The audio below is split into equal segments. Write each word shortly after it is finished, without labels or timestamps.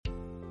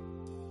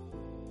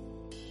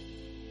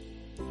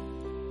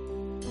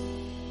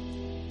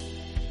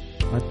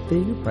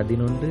மத்தேயு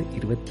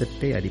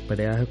 11:28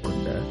 அடிப்படையாக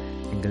கொண்ட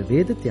எங்கள்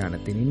வேத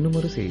தியானத்தின்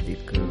இன்னுமொரு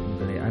செய்திக்கு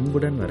உங்களை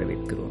அன்புடன்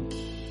வரவேற்கிறோம்.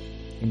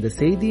 இந்த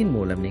செய்தியின்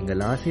மூலம்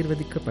நீங்கள்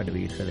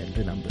ஆசீர்வதிக்கப்படுவீர்கள்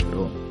என்று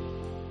நம்புகிறோம்.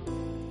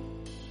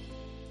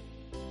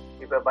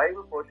 இப்ப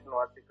பைபிள் போர்ஷன்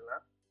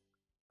வாசிக்கலாம்.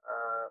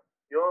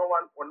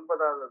 யோவான்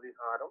 9வது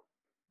அதிகாரம்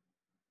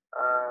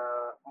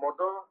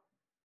முதல்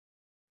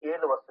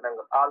 7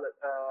 வசனங்கள்.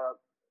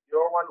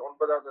 யோவான்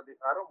 9வது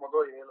அதிகாரம்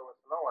முதல் 7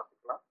 வசனம்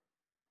வாசிக்கலாம்.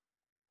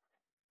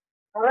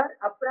 அவர்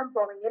அப்புறம்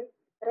போகையில்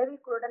பிறவி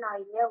குருடன்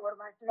ஆகிய ஒரு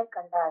மனுஷனை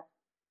கண்டார்.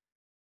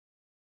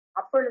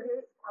 அப்பொழுது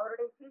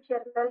அவருடைய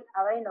சீஷர்கள்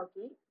அவரை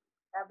நோக்கி,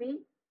 ரபி,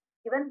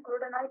 இவன்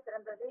குருடனாய்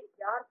பிறந்தது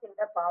யார்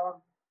செய்த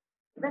பாவம்?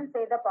 இவன்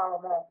செய்த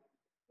பாவமோ,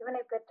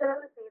 இவனை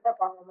பெற்றவர்கள் செய்த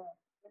பாவமோ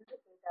என்று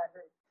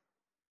கேட்டார்கள்.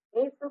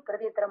 இயேசு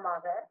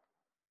பிரதித்திரமாக,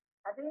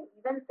 அது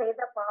இவன்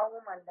செய்த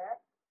பாவமும் அல்ல,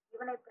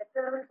 இவனை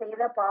பெற்றவர்கள்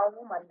செய்த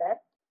பாவமும் அல்ல,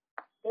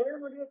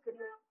 தேவனுடைய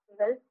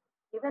கிரியைகள்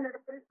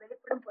இவனிடத்தில்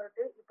வெளிப்படும்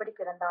பொருட்டு இப்படி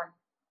பிறந்தான்.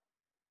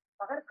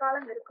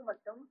 பகற்காலம் இருக்கும்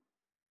மட்டும்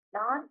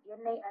நான்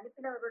என்னை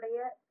அனுப்பினவருடைய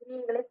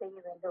கிரியைகளை செய்ய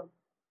வேண்டும்.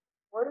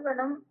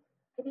 ஒருவனும்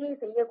கிரியை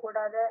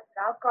செய்யக்கூடாத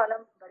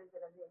ராக்காலம்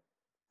வருகிறது.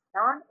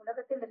 நான்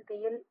உலகத்தில்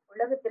இருக்கையில்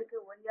உலகத்திற்கு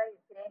ஒளியாய்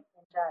இருக்கிறேன்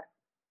என்றார்.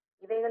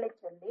 இவைகளை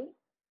சொல்லி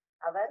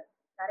அவர்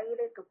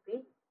தரையிலே துப்பி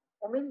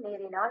உமிழ்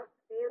நீரினால்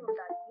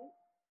சேறுண்டாக்கி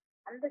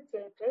அந்த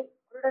சேற்றை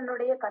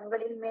குருடனுடைய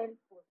கண்களில் மேல்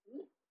பூசி,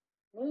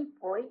 நீ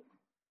போய்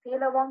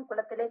சீலவாம்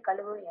குளத்திலே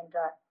கழுவு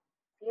என்றார்.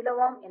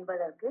 சீலவாம்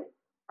என்பதற்கு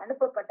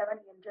அனுப்பப்பட்டவன்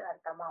என்று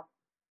அர்த்தமாம்.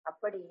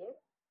 அப்படியே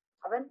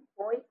அவன்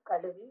போய்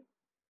கழுவி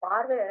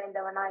பார்வை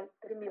அடைந்தவனாய்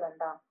திரும்பி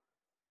வந்தான்.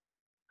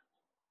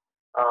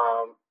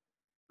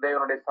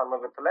 தேவனுடைய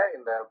சமூகத்துல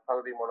இந்த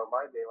பகுதி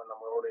மூலமாய் தேவன்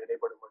நம்மளோடு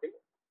இடைபடும்படி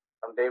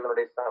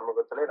தேவனுடைய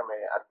சமூகத்திலே நம்மை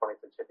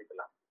அர்ப்பணித்து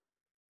செபிக்கலாம்.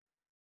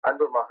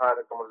 அன்பு மகா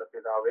இரக்கமுள்ள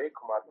பிதாவே,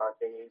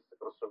 குமாரனாகிய இயேசு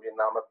கிறிஸ்துவின்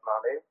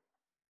நாமத்தினாலே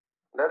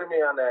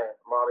நெருமையான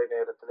மாலை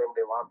நேரத்திலே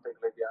உடைய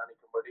வார்த்தைகளை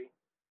தியானிக்கும்படி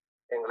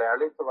எங்களை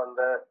அழைத்து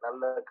வந்த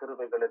நல்ல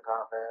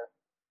கிருபைகளுக்காக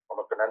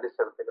உமக்கு நன்றி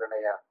செலுத்துகிறேன்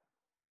ஐயா.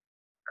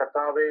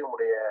 கர்த்தாவே,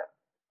 உம்முடைய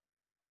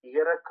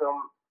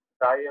இரக்கம்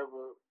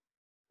தயவு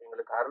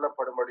எங்களுக்கு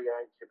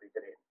அருளப்படும்படியாய்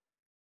ஜெபிக்கிறேன்.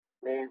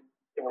 நீ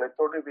எங்களை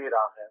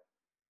தொடுவீராக.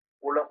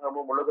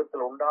 உலகமும்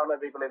உலகத்தில்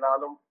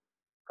உண்டானவைகளினாலும்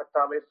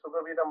கர்த்தாவே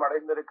சுகவீனம்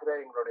அடைந்திருக்கிற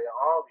எங்களுடைய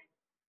ஆவி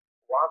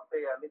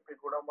வார்த்தையை அனுப்பி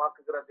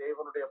குணமாக்குகிற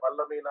தேவனுடைய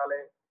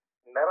வல்லமையினாலே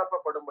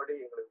நிரப்பப்படும்படி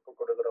எங்களுக்கு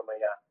கொடுக்கிறோம்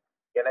ஐயா.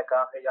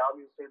 எனக்காக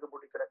யாவையும் செய்து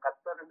முடிக்கிற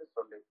கர்த்தர் என்று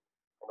சொல்லி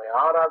உண்மை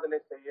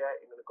ஆராதனை செய்ய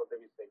எங்களுக்கு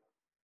உதவி செய்யும்.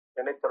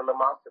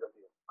 நினைத்தருளும்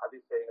ஆசீர்வதியும்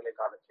அதிசயங்களை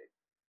காண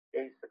செய்யும்.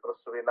 இயேசு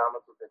கிறிஸ்துவின்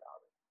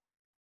நாமத்தினாலே.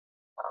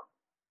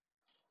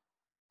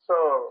 சோ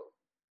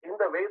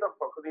இந்த வேத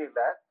பகுதியில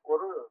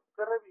ஒரு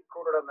பிறவி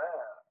குருடனை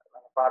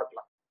நாங்க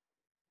பார்க்கலாம்.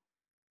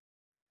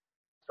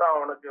 சோ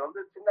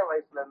அவனுக்கு சின்ன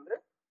வயசுல இருந்து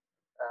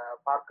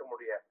பார்க்க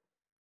முடியாது.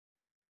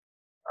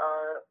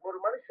 ஒரு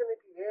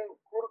மனுஷனுக்கு ஏன்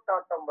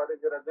கூர்த்தாட்டம்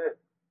வருகிறது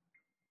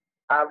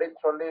அப்படின்னு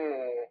சொல்லி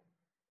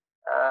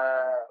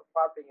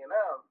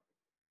பாத்தீங்கன்னா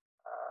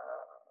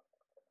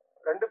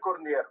 2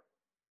 கொரிந்தியர்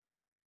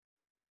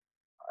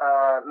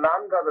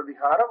 4வது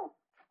அதிகாரம்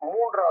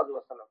 3வது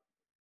வசனம்.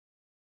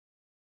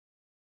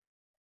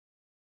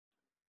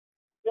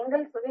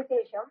 எங்கள்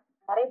சுவிசேஷம்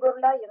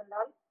மறைபொருளா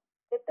இருந்தால்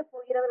செத்து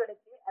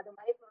போகிறவர்களுக்கு அது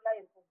மறைபொருளா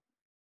இருக்கும்.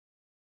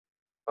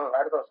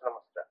 அடுத்த வசனம்.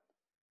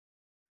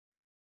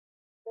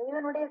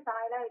 தேவனுடைய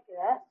சாயலா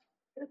இருக்கிற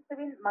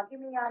கிறிஸ்துவின்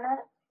மகிமையான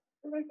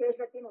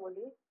சுவிசேஷத்தின்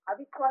ஒளி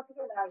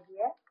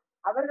அவிசுவாசிகளாகிய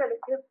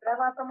அவர்களுக்கு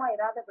பிரகாசமா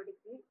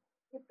இராதபடிக்கு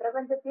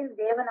இப்பிரபஞ்சத்தின்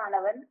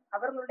தேவனானவன்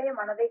அவர்களுடைய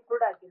மனதை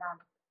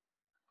கூடாக்கினான்.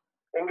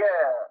 இங்க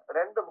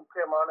 2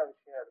 முக்கியமான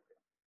விஷயம் இருக்கு.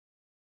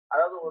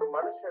 அதாவது ஒரு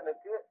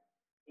மனுஷனுக்கு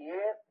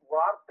ஏன்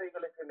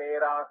வார்த்தைகளுக்கு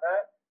நேராக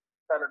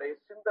தன்னுடைய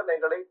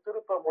சிந்தனைகளை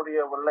திருப்ப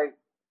முடியவில்லை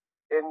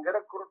என்கிற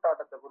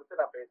குருட்டாட்டத்தை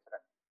குறித்து நான்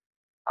பேசுறேன்.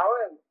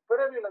 அவன்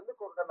பிறவியில இருந்து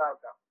குருடனா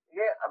இருக்கான்.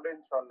 ஏன்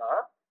அப்படின்னு சொன்னா,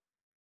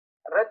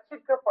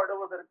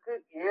 ரட்சிக்கப்படுவதற்கு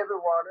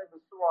ஏதுவான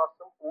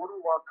விசுவாசம்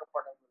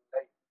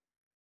உருவாக்கப்படவில்லை.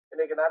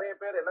 இன்னைக்கு நிறைய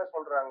பேர் என்ன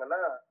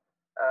சொல்றாங்கன்னா,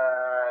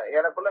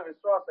 எனக்குள்ள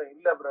விசுவாசம்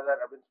இல்ல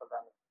பிரதர் அப்படின்னு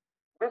சொல்றாங்க.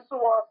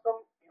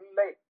 விசுவாசம்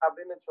இல்லை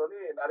அப்படின்னு சொல்லி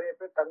நிறைய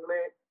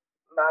பேர்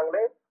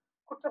நாங்களே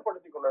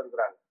குற்றப்படுத்தி கொண்டு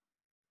இருக்கிறாங்க.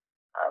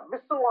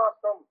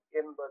 விசுவாசம்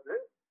என்பது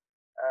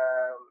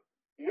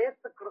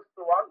இயேசு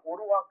கிறிஸ்துவால்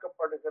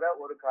உருவாக்கப்படுகிற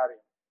ஒரு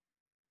காரியம்.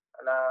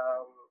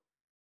 நான்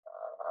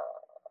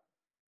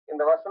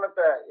இந்த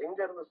வசனத்தை எங்க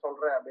இருந்து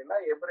சொல்றேன் அப்படின்னா,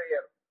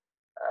 எபிரேயர்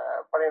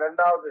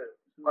 12வது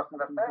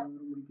வசனத்தை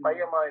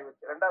மையமாய்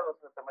வச்சு 2வது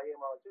வசனத்தை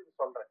மையமா வச்சு இது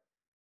சொல்றேன்.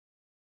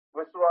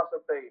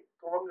 விசுவாசத்தை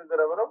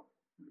துவங்குகிறவரும்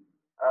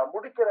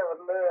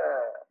முடிக்கிறவர்னு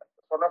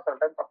சொன்னா சில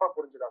டைம் தப்பா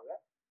புரிஞ்சுறாங்க.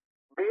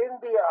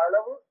 வேண்டிய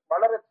அளவு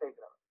வளர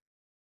செய்கிறார்.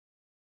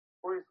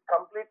 who is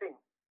completing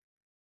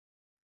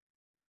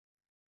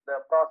the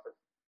process.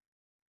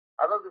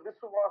 அதாவது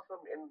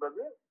விசுவாசம்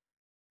என்பது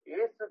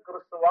இயேசு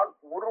கிறிஸ்துவால்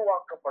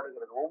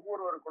உருவாக்கப்படுகிறது.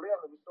 ஒவ்வொருவருக்குள்ளேயும்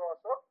அந்த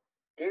விசுவாசம்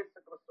இயேசு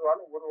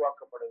கிறிஸ்துவால்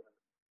உருவாக்கப்படுகிறது.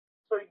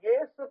 சோ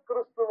இயேசு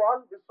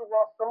கிறிஸ்துவால்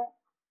விசுவாசம்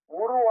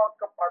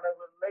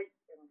உருவாக்கப்படவில்லை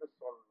என்று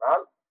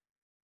சொன்னால்,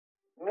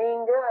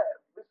 நீங்க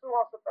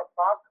விசுவாசத்தை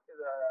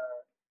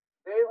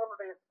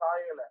தேவனுடைய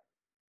சாயலை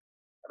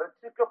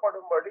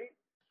ரட்சிக்கப்படும்படி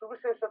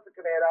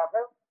சுவிசேஷத்துக்கு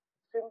நேராக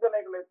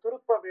சிந்தனைகளை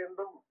திருப்ப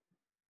வேண்டும்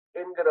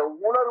என்கிற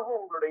உணர்வு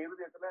உங்களுடைய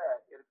இருதயத்துல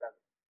இருக்காது.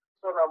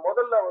 சோ நான்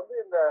முதல்ல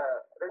இந்த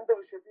 2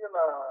 விஷயத்தையும்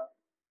நான்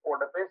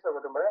உங்கள்கிட்ட பேச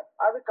விரும்புறேன்.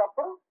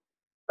 அதுக்கப்புறம்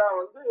நான்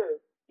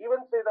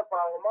இவன் செய்த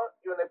பாவமா,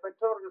 இவனை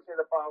பெற்றவர்கள்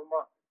செய்த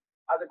பாவமா,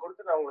 அதை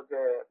குறித்து நான்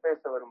உங்களுக்கு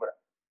பேச விரும்புறேன்.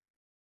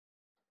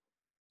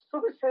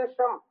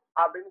 சுவிசேஷம்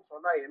அப்படின்னு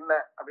சொன்னா என்ன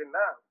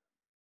அப்படின்னா,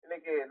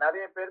 இன்னைக்கு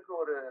நிறைய பேருக்கு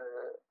ஒரு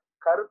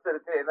கருத்து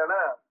இருக்கு.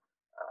 என்னன்னா,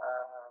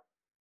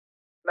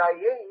 நான்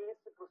ஏன்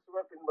இயேசு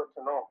கிறிஸ்துவை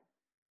பின்பற்றணும்,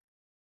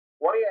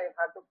 why I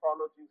had to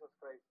follow Jesus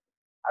Christ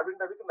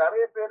அப்படின்றதுக்கு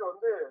நிறைய பேர்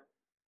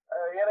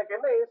எனக்கு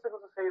என்ன இயேசு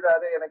கிறிஸ்து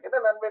செய்தாரு, எனக்கு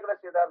என்ன நன்மைகளை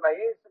செய்தாரு, நான்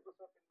ஏன் இயேசு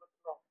கிறிஸ்துவை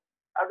பின்பற்றணும்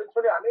அப்படின்னு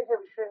சொல்லி அநேக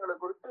விஷயங்களை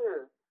குறித்து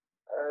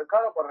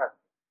கவலைப்படுறாங்க.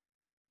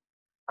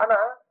 ஆனா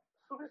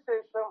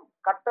சுவிசேஷம்,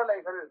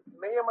 கட்டளைகள்,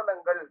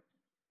 நியமனங்கள்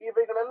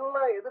இவைகள்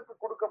எல்லாம் எதற்கு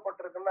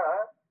கொடுக்கப்பட்டிருக்குன்னா,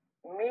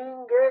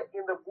 நீங்க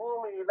இந்த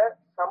பூமியில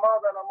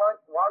சமாதானமா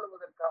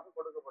வாழுவதற்காக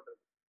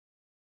கொடுக்கப்பட்டிருக்கு.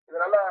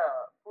 இதனால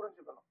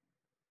புரிஞ்சுக்கணும்.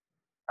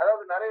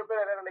 அதாவது நிறைய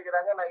பேர் என்ன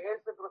நினைக்கிறாங்க, நான்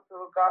இயேசு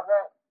கிறிஸ்துவுக்காக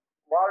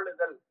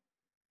வாழுதல்,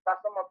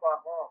 தசம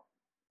பாகம்,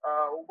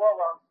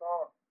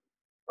 உபவாசம்,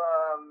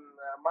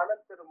 மன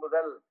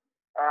திரும்புதல்,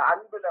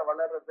 அன்புல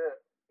வளர்றது,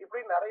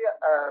 இப்படி நிறைய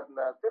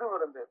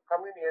திருவிருந்து,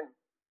 கம்யூனியன்,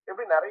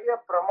 இப்படி நிறைய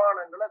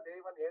பிரமாணங்களை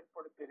தேவன்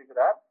ஏற்படுத்தி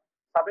இருக்கிறார்.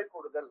 சபை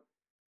கூடுதல்,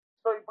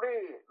 சோ இப்படி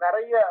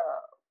நிறைய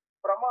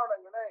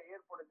பிரமாணங்களை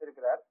ஏற்படுத்தி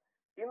இருக்கிறார்.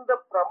 இந்த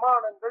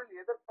பிரமாணங்கள்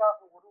எதற்காக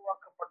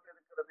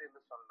உருவாக்கப்பட்டிருக்கிறது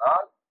என்று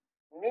சொன்னால்,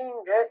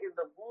 நீங்க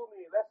இந்த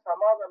பூமியில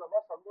சமாதானமா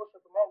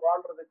சந்தோஷமா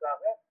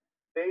வாழ்றதுக்காக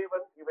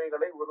தேவன்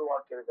இவைகளை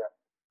உருவாக்கியிருக்கார்.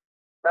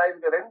 நான்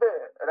இதுக்கு 2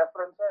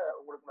 ரெஃபரன்ஸ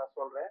உங்களுக்கு நான்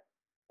சொல்றேன்.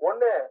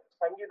 ஒண்ணு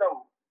சங்கீதம்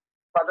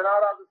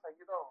 16வது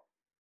சங்கீதம்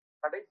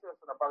கடைசி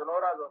வசனம்,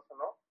 11வது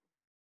வசனம்.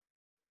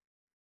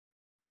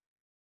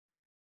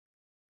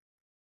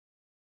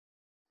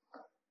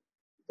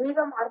 ஜீவ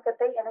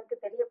மார்க்கத்தை எனக்கு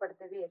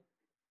தெரியப்படுத்துவீர்,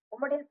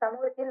 உம்முடைய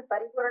சமூகத்தில்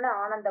பரிபூரண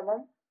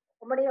ஆனந்தமும்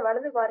உம்முடைய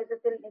வலது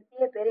பாரிசத்தில்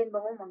நித்திய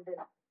பேரின்பமும் உண்டு.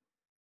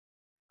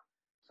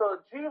 சோ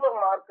ஜீவ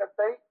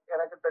மார்க்கத்தை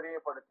எனக்கு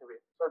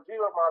தெரியப்படுத்துவேன். சோ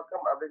ஜீவ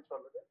மார்க்கம் அப்படின்னு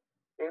சொல்றது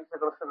இயேசு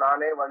கிறிஸ்து,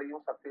 நானே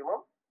வழியும்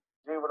சத்தியமும்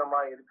ஜீவனமா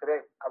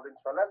இருக்கிறேன்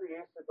அப்படின்னு சொன்னா அது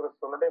இயேசு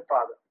கிறிஸ்துவனுடைய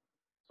பாதம்.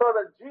 சோ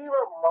அந்த ஜீவ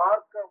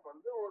மார்க்கம்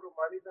ஒரு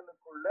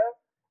மனிதனுக்குள்ள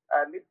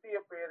நித்திய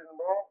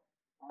பேரின்பம்,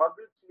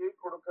 மகிழ்ச்சியை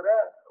கொடுக்கிற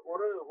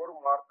ஒரு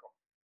மார்க்கம்.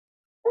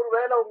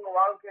 ஒருவேளை உங்க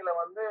வாழ்க்கையில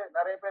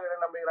நிறைய பேர் என்ன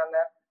நம்புகிறாங்க,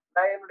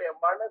 நான் என்னுடைய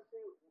மனசு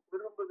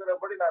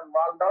விரும்புகிறபடி நான்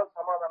வாழ்ந்தால்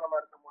சமாதானமா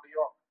இருக்க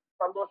முடியும்,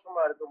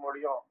 சந்தோஷமா இருக்க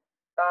முடியும்,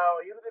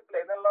 நான்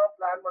இருதயத்துல என்னெல்லாம்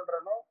பிளான்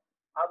பண்றேனோ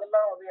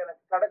அதெல்லாம்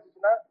எனக்கு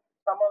கிடைச்சிச்சுன்னா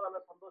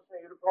சமாதான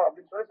சந்தோஷம் இருக்கும்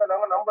அப்படின்னு சொல்லி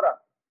சிலவங்க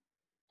நம்புறாங்க.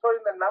 சோ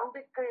இந்த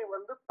நம்பிக்கை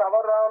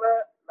தவறான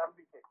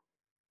நம்பிக்கை.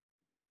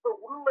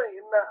 உண்மை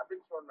என்ன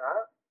அப்படின்னு சொன்னா,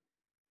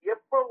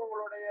 எப்ப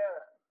உங்களுடைய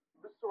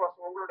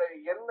விசுவாசம், உங்களுடைய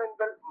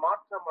எண்ணங்கள்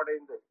மாற்றம்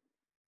அடைந்து,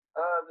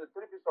 அது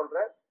திருப்பி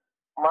சொல்றேன்,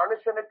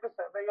 மனுஷனுக்கு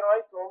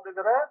செதையாய்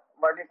தோன்றுகிற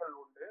வழிகள்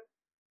உண்டு,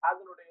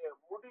 அதனுடைய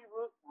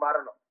முடிவு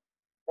மரணம்.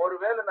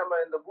 ஒருவேளை நம்ம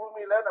இந்த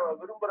பூமியில நம்ம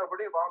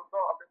விரும்புறபடி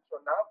வாழ்ந்தோம் அப்படின்னு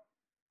சொன்னா,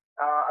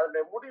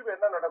 அதனுடைய முடிவு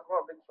என்ன நடக்கும்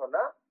அப்படின்னு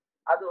சொன்னா,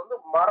 அது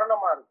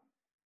மரணமா இருக்கும்,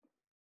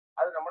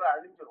 அது நம்மள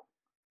அழிஞ்சிரும்.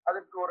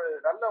 அதுக்கு ஒரு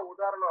நல்ல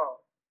உதாரணம்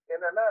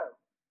என்னன்னா,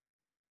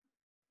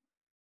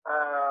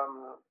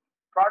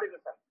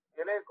 பிராடிகல்,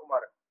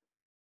 இளையகுமாரன்.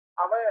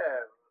 அவன்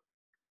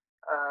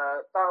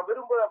தான்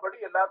விரும்புறபடி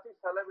எல்லாத்தையும்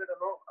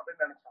செலவிடணும்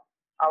அப்படின்னு நினைச்சான்.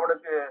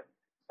 அவனுக்கு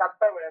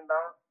சட்டம்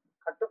வேண்டாம்,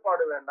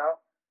 கட்டுப்பாடு வேண்டாம்,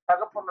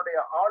 தகப்பனுடைய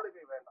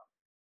ஆளுகை வேண்டாம்.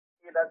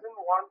 He doesn't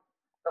want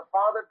the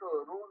father to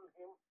rule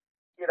him.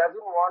 He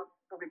doesn't want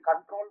to be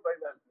controlled by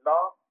the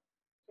law.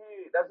 He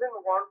doesn't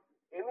want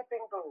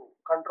anything to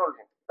control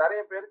him.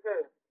 நிறைய பேருக்கு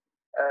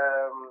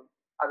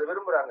அது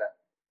விரும்புறாங்க.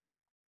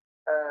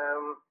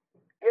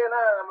 ஏன்னா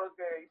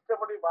நம்மளுக்கு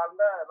இஷ்டப்படி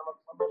வாழ்ந்தா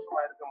நமக்கு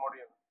சந்தோஷமா இருக்க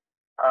முடியும்.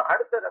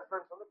 அடுத்த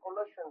ரெஃபரன்ஸ்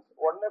Colossians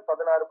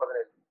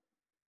 1:16-17.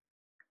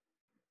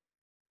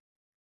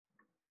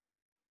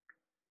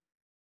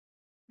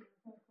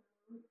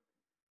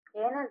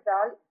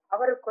 ஏனென்றால்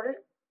அவருக்குள்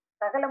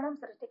சகலமும்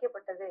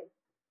சிருஷ்டிக்கப்பட்டது,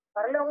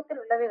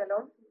 பரலோகத்தில்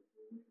உள்ளவைகளும்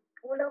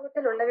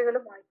பூலோகத்தில்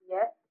உள்ளவைகளும் ஆகிய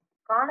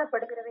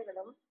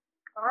காணப்படுகிறவைகளும்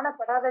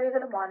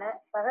காணப்படாதவைகளுமான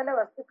சகல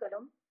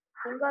வஸ்துக்களும்,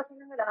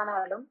 சிங்காசனங்கள்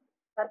ஆனாலும்,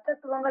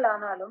 கர்த்தத்துவங்கள்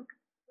ஆனாலும்,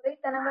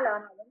 துரைத்தனங்கள்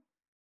ஆனாலும்,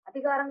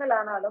 அதிகாரங்கள்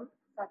ஆனாலும்,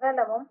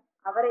 சகலமும்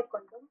அவரை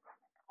கொண்டும்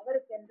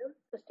அவருக்கென்றும்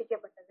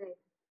சிருஷ்டிக்கப்பட்டது.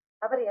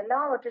 அவர்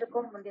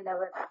எல்லாவற்றிற்கும்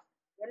முந்தினவர்,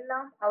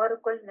 எல்லாம்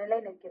அவருக்குள் நிலை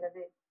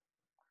நிற்கிறது.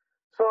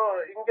 சோ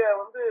இங்க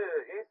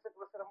இயேசு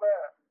கிறிஸ்து ரொம்ப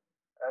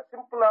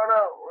சிம்பிளான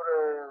ஒரு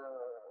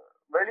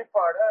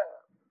வெளிப்பாட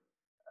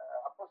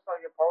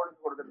அப்போஸ்தலனாகிய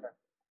பவுலுக்கு கொடுத்திருக்காங்க.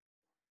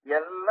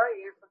 எல்லாம்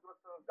இயேசு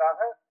கிறிஸ்துவுக்காக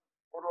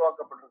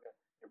உருவாக்கப்பட்டிருக்கு.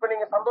 இப்ப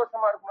நீங்க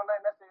சந்தோஷமா இருக்கணும்னா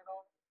என்ன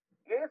செய்யணும்?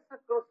 இயேசு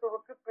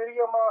கிறிஸ்துவுக்கு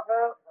பிரியமாக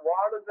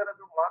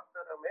வாழுகிறது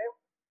மாத்திரமே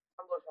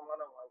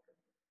சந்தோஷமான வாழ்க்கை.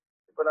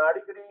 இப்ப நான்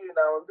அடிக்கடி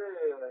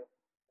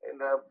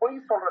இந்த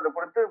பொய் சொல்றது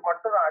குறித்து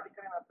மட்டும் நான்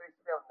அடிக்கடி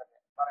பேசிட்டே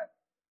வந்தேன்.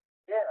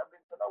 ஏன்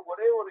அப்படின்னு சொன்னா,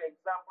 ஒரே ஒரு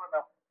எக்ஸாம்பிள்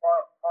நான்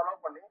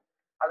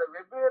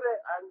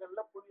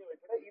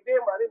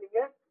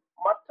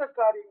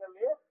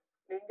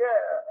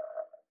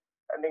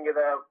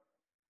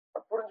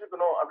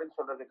புரிஞ்சுக்கணும் அப்படின்னு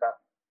சொல்றதுக்காக.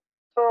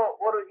 சோ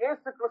ஒரு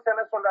இயேசு கிறிஸ்து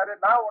என்ன சொல்றாரு,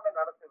 நான் ஒண்ணு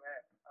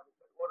நடத்துவேன் அப்படின்னு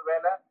சொல்லி.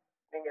 ஒருவேளை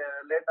நீங்க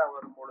லேட்டா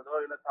வரும் பொழுதோ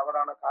இல்ல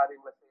தவறான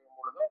காரியங்களை செய்யும்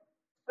பொழுதோ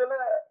சில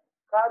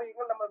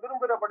காரியங்கள் நம்ம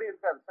விரும்புறபடி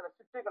இருக்காது, சில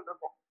சிக்ஷைகள்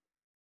இருக்கும்.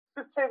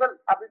 சிக்ஷைகள்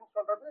அப்படின்னு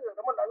சொல்றது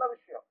ரொம்ப நல்ல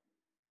விஷயம்.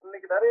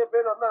 இன்னைக்கு நிறைய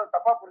பேர் வந்து அதை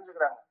தப்பா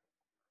புரிஞ்சுக்கிறாங்க.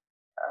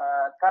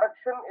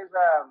 Correction is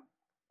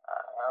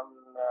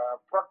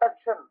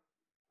protection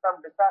from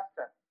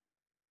disaster.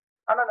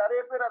 ஆனா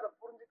நிறைய பேர் அதை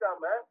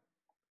புரிஞ்சுக்காம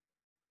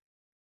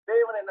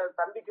தேவன் என்ன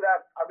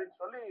தண்டிக்கிறார் அப்படின்னு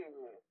சொல்லி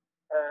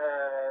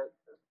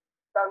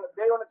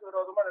தேவனுக்கு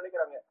விரோதமா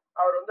நினைக்கிறாங்க.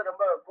 அவர் வந்து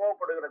ரொம்ப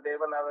கோவப்படுகிற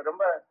தேவன், அவர்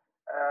ரொம்ப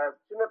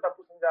சின்ன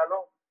தப்பு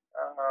செஞ்சாலும்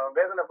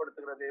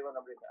வேதனைப்படுத்துகிற தேவன்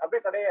அப்படின்னு. அப்படி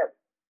கிடையாது.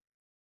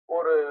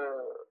 ஒரு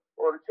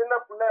ஒரு சின்ன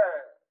பிள்ளை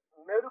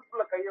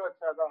நெருப்புல கைய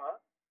வச்சாதான்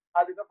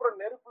அதுக்கப்புறம்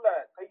நெருப்புல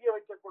கைய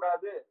வைக்க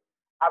கூடாது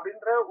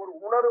அப்படின்ற ஒரு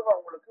உணர்வு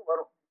அவங்களுக்கு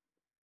வரும்.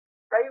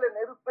 கையில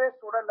நெருப்பே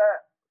சுடல,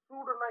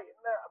 சூடுனா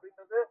என்ன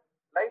அப்படின்றது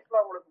லைஃப்ல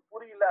அவங்களுக்கு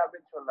புரியல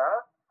அப்படின்னு சொன்னா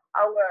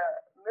அவங்க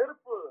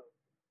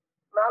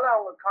நெருப்புனால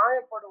அவங்க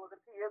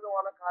காயப்படுவதற்கு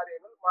ஏதுவான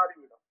காரியங்கள்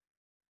மாறிவிடும்.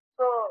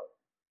 சோ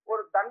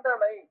ஒரு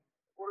தண்டனை,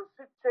 ஒரு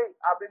சிக்ஷை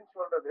அப்படின்னு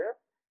சொல்றது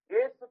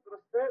இயேசு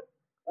கிறிஸ்து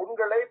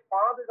உங்களை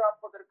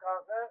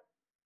பாதுகாப்பதற்காக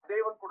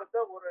தேவன் கொடுத்த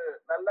ஒரு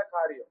நல்ல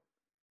காரியம்.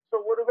 சோ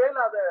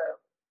ஒருவேளை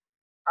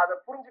அதை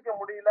புரிஞ்சுக்க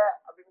முடியல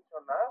அப்படின்னு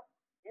சொன்னா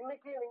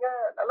இன்னைக்கு நீங்க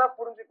நல்லா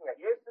புரிஞ்சுக்கங்க,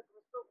 இயேசு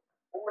கிறிஸ்து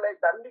உங்களை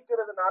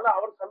தண்டிக்கிறதுனால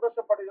அவர்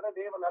சந்தோஷப்படுகிற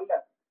தேவன் அல்ல.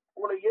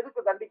 உங்களை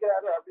எதுக்கு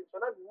தண்டிக்கிறாரு அப்படின்னு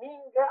சொன்னா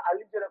நீங்க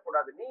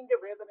அழிஞ்சிடக்கூடாது, நீங்க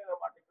வேதனையில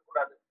மாட்டிக்க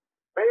கூடாது,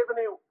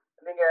 வேதனை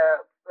நீங்க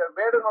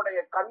வேடனுடைய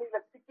கண்ணில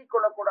சிக்கிக்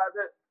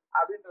கொள்ளக்கூடாது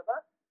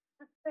அப்படின்றதான்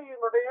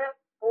சிக்ஷையினுடைய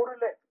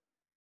பொருளே.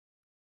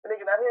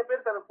 இன்னைக்கு நிறைய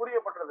பேருக்கு அது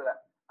புரியப்படுறதுல.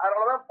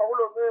 அதனாலதான்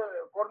பவுல் வந்து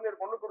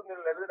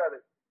கொரிந்தியர் எழுதுறாரு,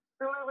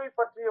 சிலுவை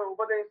பற்றிய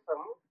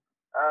உபதேசம்,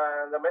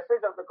 இந்த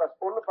மெசேஜ் ஆஃப் தி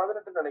காஸ்பல்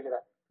 1:18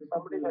 நினைக்கிறேன்.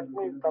 அப்படி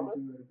லட்சுமி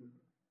தமிழ்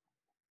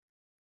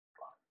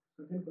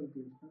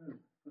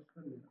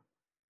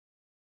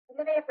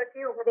சிலுவையை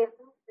பற்றிய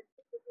உபதேசம்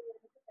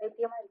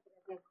பைத்தியமா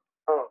இருக்கிறது,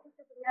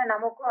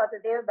 நமக்கும் அது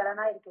தேவ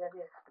பலனா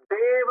இருக்கிறது.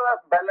 தேவ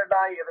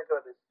பலனாய்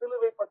இருக்கிறது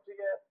சிலுவை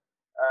பற்றிய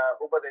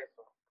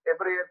உபதேசம்.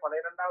 எபிரேயர்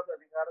 12வது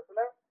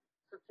அதிகாரத்துல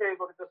சிக்ஷையை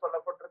குறித்து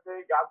சொல்லப்பட்டிருக்கு.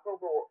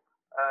 யாக்கோபு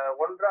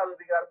 1வது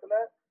அதிகாரத்துல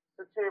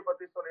சிக்ஷையை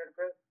பற்றி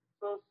சொல்லியிருக்கு.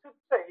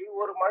 சிக்ஷை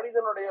ஒரு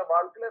மனிதனுடைய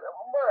வாழ்க்கையில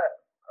ரொம்ப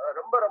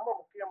ரொம்ப ரொம்ப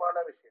முக்கியமான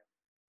விஷயம்.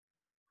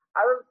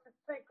 அதாவது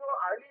சிக்ஷைக்கும்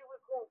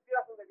அழிவுக்கும்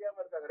வித்தியாசம் தெரியாம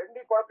இருக்காங்க,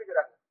 ரெண்டையும்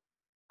குழப்பிக்கிறாங்க.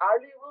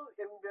 அழிவு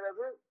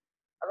என்கிறது,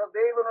 அதாவது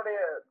தேவனுடைய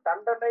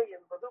தண்டனை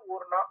என்பது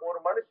ஒரு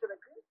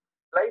மனுஷனுக்கு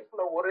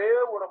லைஃப்ல ஒரே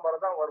ஒரு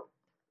முறைதான் வரும்.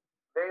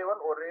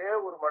 தேவன் ஒரே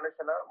ஒரு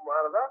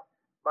மனுஷனாலதான்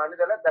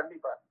மனிதனை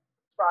தண்டிப்பார்.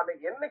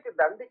 அன்னைக்கு என்னைக்கு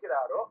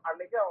தண்டிக்கிறாரோ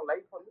அன்னைக்கு அவன்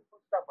லைஃப் வந்து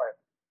ஃபுல் ஸ்டாப்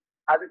ஆயிடும்.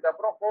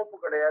 அதுக்கப்புறம் ஹோப்பு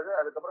கிடையாது,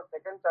 அதுக்கப்புறம்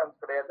செகண்ட்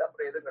சான்ஸ் கிடையாது,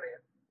 அப்புறம் எதுவும்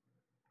கிடையாது.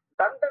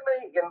 தண்டனை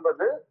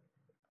என்பது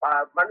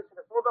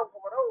மனுஷனை சோதம்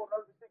குமர ஒரு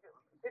நாள்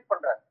விசிட்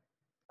பண்றாரு,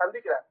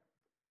 சந்திக்கிற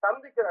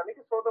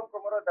அன்னைக்கு சோதம்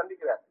குமர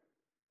தண்டிக்கிறார்.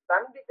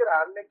 தண்டிக்கிற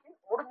அன்னைக்கு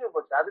முடிஞ்சு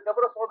போச்சு.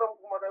 அதுக்கப்புறம் சோதம்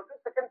குமரவுக்கு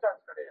செகண்ட்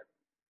சான்ஸ் கிடையாது.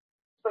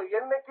 சோ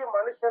என்னைக்கு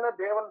மனுஷனை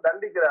தேவன்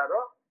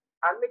தண்டிக்கிறாரோ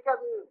அன்னைக்கு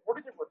அது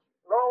முடிஞ்சு போச்சு.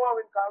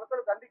 நோவாவின்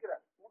காலத்துல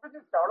தண்டிக்கிறார்,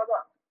 முடிஞ்சிச்சு,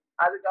 அவ்வளவுதான்.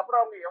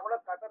 அதுக்கப்புறம் அவங்க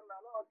எவ்வளவு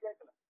கதறினாலும் அவர்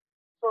கேட்கல.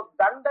 சோ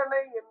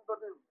தண்டனை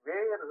என்பது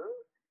வேறு,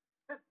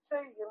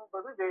 சிக்ஷை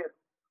என்பது வேறு.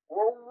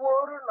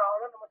 ஒவ்வொரு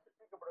நாளும் நம்ம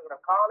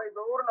சிக்ஷிக்கப்படுகிறோம்,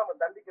 காலைதோறும் நம்ம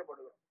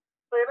தண்டிக்கப்படுகிறோம்.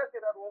 சோ என்ன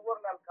செய்யறாரு, ஒவ்வொரு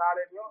நாள்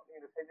காலையிலையும்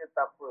நீங்க செஞ்ச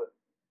தப்பு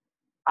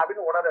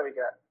அப்படின்னு உணர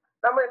வைக்கிறார்.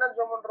 நம்ம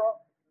என்ன பண்றோம்,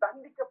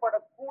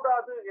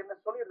 தண்டிக்கப்படக்கூடாது என்று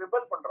சொல்லி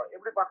ரிபல் பண்றோம்.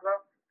 எப்படி பண்றோம்,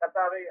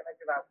 கர்த்தாவே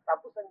எனக்கு நான்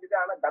தப்பு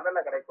செஞ்சுட்டேன் ஆனா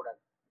தண்டனை கிடைக்கூடாது.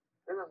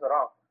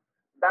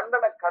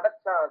 தண்டனை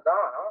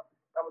கிடைச்சாதான்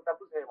நம்ம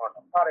தப்பு செய்ய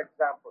மாட்டோம். ஃபார்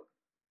எக்ஸாம்பிள்,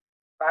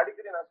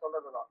 அடிக்கடி நான்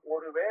சொல்றதுதான்,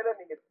 ஒருவேளை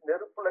நீங்க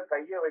நெருப்புல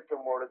கைய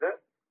வைக்கும் பொழுது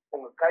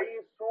உங்க கை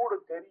சூடு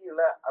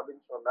தெரியல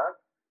அப்படின்னு சொன்னா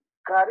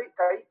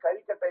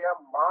கறிக்கட்டையா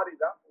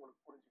மாறிதான்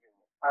உங்களுக்கு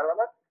புரிஞ்சுக்கணும்.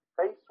 அதனால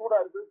கை சூடா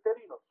இருக்குது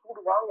தெரியணும்,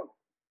 சூடு வாங்கணும்.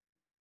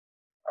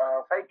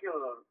 சைக்கிள்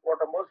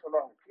ஓட்டும் போது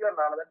சொல்லுவாங்க, கீழே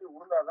 4 தட்டி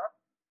உருந்தாதான்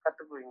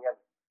கத்துக்குவீங்க.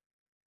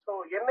 சோ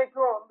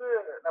என்னைக்கும் வந்து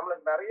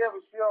நம்மளுக்கு நிறைய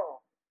விஷயம்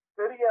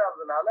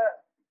தெரியாததுனால,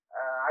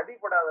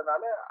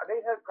 அடிபடாதனால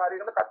அநேக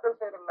காரியங்களை கத்தல்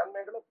செய்யற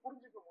நன்மைகளை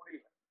புரிஞ்சுக்க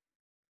முடியல.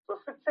 சோ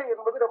சிக்ஷை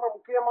என்பது ரொம்ப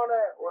முக்கியமான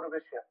ஒரு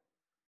விஷயம்.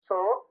 சோ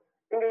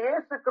இங்க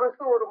இயேசு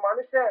கிறிஸ்து ஒரு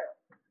மனுஷன்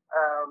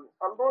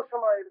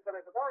சந்தோஷமா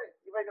இருக்கிறதுக்கு தான்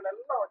இவைகள்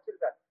எல்லாம்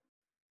வச்சிருக்காரு.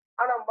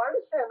 ஆனா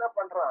மனுஷன் என்ன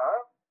பண்றான்,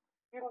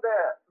 இந்த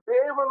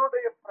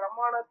தேவனுடைய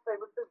பிரமாணத்தை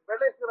விட்டு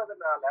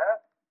விலகிறதுனால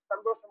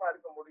சந்தோஷமா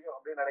இருக்க முடியும்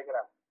அப்படின்னு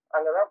நினைக்கிறாங்க.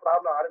 அங்கதான்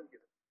ப்ராப்ளம்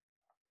ஆரம்பிக்குது,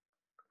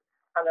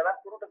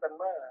 அங்கதான்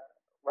குருட்டுத்தன்மை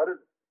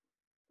வருது.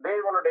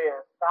 தேவனுடைய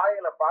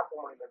சாயலை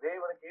பார்க்க முடியல,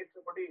 தேவனுக்கு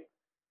ஏற்றபடி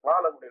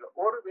வாழ முடியல.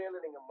 ஒருவேளை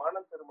நீங்க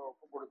மனம் திரும்ப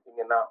ஒப்பு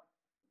கொடுத்தீங்கன்னா,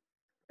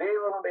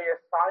 தேவனுடைய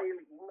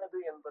சாயல் இன்னது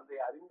என்பதை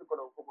அறிந்து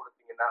கொள்ள ஒப்பு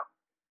கொடுத்தீங்கன்னா,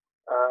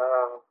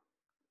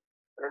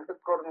 2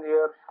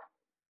 கொரிந்தியர்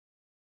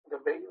the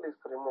veil is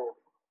removed.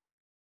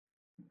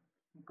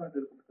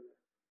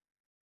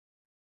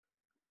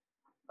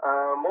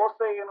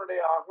 மோசேயினுடைய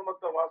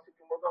ஆகமத்தை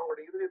வாசிக்கும் போது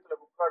அவங்களுடைய இதயத்துல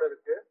முக்காடு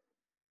இருக்கு.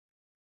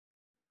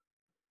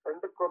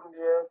 2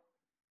 கொரிந்தியர்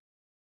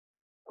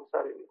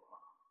சாரி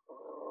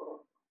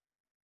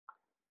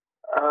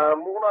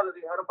 3வது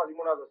அதிகாரம்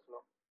 13வது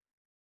வசனம்.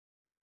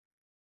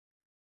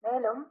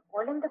 மேலும்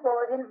ஒளிந்து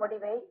போவதின்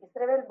முடிவை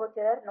இஸ்ரவேல்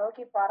புத்திரர்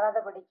நோக்கி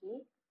பாராதபடிக்கு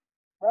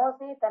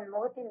மோசே தன்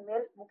முகத்தின்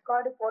மேல்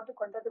முக்காடு போட்டுக்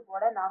கொண்டது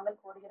போல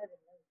நாங்கள்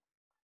கூறுகிறதில்லை.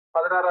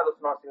 16வது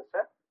வசனம்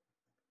சார்.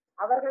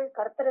 அவர்கள்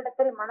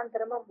கர்த்தரிடத்தில் மனம்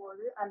திரும்பும்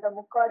போது அந்த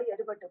முக்காடு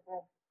எடுபட்டு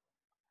போம்.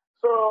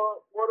 சோ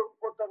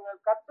ஒருத்தவங்க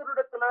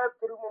கர்த்தரிடத்துல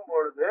திரும்பும்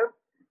பொழுது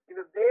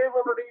இது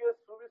தேவனுடைய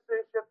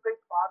சுவிசேஷத்தை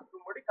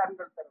பார்க்கும்படி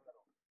கண்கள்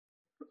திறந்துடும்.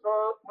 சோ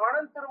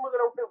மனம்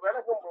திரும்புதலை விட்டு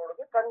விலகும்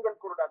பொழுது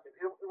கண்கள் குருடாது.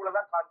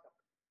 இவ்வளவுதான் கான்செப்ட்.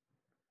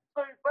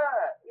 சோ இப்ப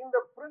இந்த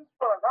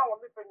பிரின்சிபலை தான்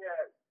இப்ப இங்க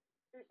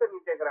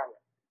டீச்சர்கள் கேக்குறாங்க.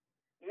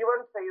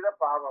 இவன் செய்த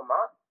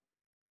பாவமா,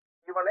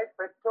 இவனை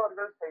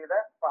பெற்றோர்கள் செய்த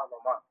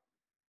பாவமா?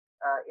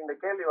 இந்த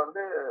கேள்வி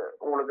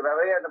உங்களுக்கு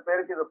நிறைய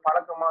பேருக்கு இது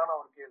பழக்கமான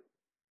ஒரு கேள்வி.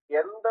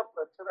 எந்த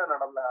பிரச்சனை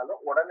நடந்தாலும்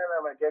உடனே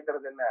நம்ம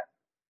கேட்கறது என்ன?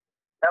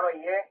 நம்ம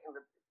ஏன் இந்த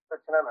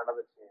பிரச்சனை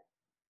நடந்துச்சு,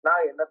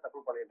 நான் என்ன தப்பு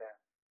பண்ணிட்டேன்?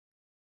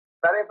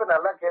 நிறைய பேர்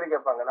நல்லா கேள்வி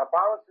கேட்பாங்க. நான்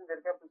பாவம்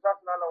செஞ்சிருக்கேன்,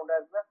 பிசாசுனால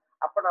உண்டாயிருந்தேன்,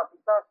 அப்ப நான்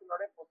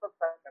பிசாசினோட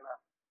பொசஸ் ஆயிருக்கேனா?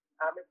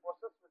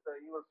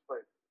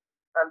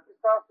 நான்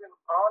பிசாசின்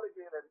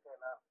ஆளுகையில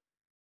இருக்கேனா?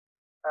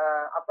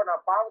 அப்ப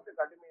நான்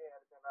பாவத்துக்கு அடிமையா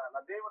இருக்கேனா?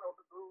 நான் தேவனை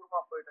விட்டு தூரமா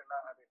போயிட்டேனா?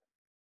 அப்படின்னு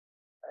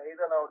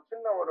இத நான் ஒரு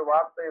சின்ன ஒரு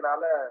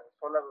வார்த்தையினால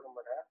சொல்ல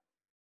விரும்புறேன்.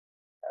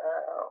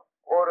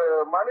 ஒரு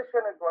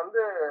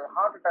மனுஷனுக்கு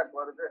ஹார்ட் அட்டாக்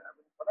வருது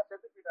அப்படின்னு சொன்னா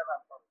செத்துக்கிட்டான்னு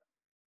அர்த்தம் இல்லை.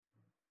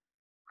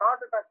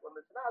 ஹார்ட் அட்டாக்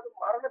வந்துச்சுன்னா அது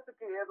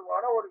மரணத்துக்கு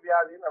ஏதுவான ஒரு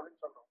வியாதின்னு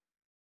அப்படின்னு சொல்றோம்.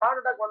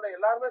 ஹார்ட் அட்டாக் வந்த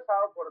எல்லாருமே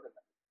சாக போறது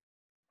இல்லை.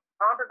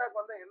 ஹார்ட் அட்டாக்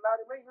வந்த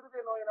எல்லாருமே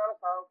இருதய நோயினால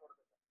சாக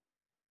போறது இல்லை.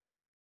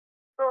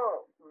 ஸோ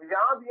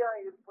வியாதியா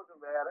இருப்பது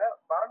வேற,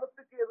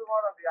 மரணத்துக்கு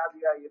எதுவான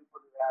வியாதியா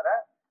இருப்பது வேற,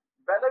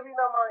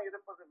 பலவீனமா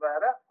இருப்பது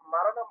வேற,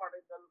 மரணம்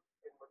அடைதல்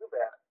என்பது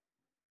வேற.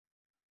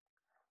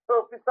 ஸோ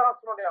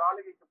பிசாசனுடைய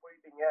ஆளுகைக்கு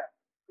போயிட்டீங்க,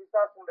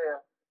 பிசாசனுடைய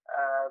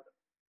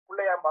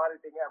பிள்ளையா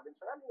மாறிட்டீங்க அப்படின்னு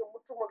சொன்னா நீங்க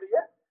முற்றுமுடிய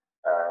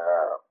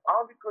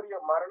ஆவிக்குரிய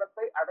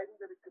மரணத்தை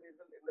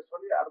அடைந்திருக்கிறீர்கள் என்று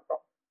சொல்லி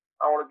அர்த்தம்.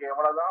 அவங்களுக்கு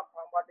எவ்வளவுதான்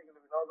பாம்பாட்டிகள்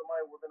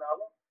வினோதமாய்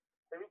ஊதினாலும்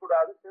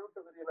செவிக்கூடாது செவிட்டு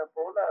விதியின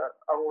போல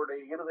அவங்களுடைய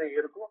இருதயம்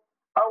இருக்கும்.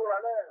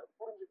 அவங்களால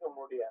புரிஞ்சுக்க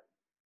முடியாது.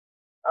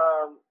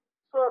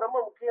 ஸோ ரொம்ப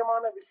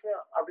முக்கியமான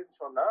விஷயம் அப்படின்னு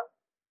சொன்னா,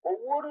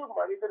 ஒவ்வொரு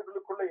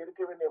மனிதர்களுக்குள்ள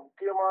இருக்க வேண்டிய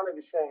முக்கியமான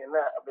விஷயம் என்ன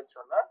அப்படின்னு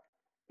சொன்னா,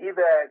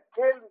 இத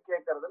கேள்வி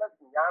கேட்கறதுல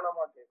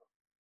ஞானமா கேட்கணும்.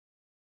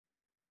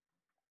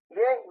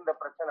 ஏன் இந்த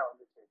பிரச்சனை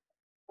வந்துச்சு,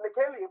 இந்த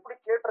கேள்வி எப்படி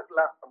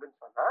கேட்டிருக்கலாம் அப்படின்னு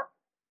சொன்னா,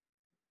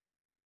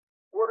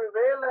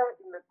 ஒருவேளை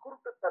இந்த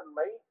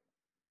குருட்டுத்தன்மை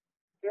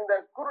இந்த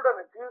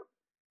குருடனுக்கு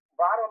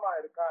பாரமா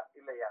இருக்கா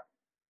இல்லையா?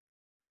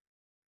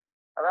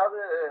 அதாவது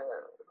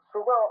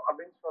சுகம்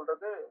அப்படின்னு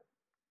சொல்றது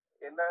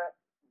என்ன,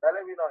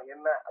 பலவீனம்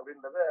என்ன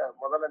அப்படின்றத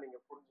முதல்ல நீங்க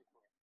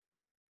புரிஞ்சுக்கணும்.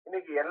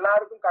 இன்னைக்கு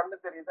எல்லாருக்கும் கண்ணு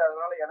தெரியுது,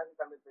 அதனால எனக்கு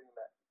கண்ணு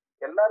தெரியல.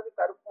 எல்லாருக்கும்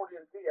கருப்பு முடி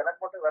இருக்கு,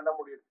 எனக்கு மட்டும் வெள்ளை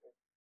முடி இருக்கு.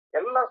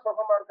 எல்லாம்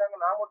சுகமா இருக்காங்க,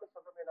 நான் மட்டும்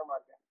சுகமீனமா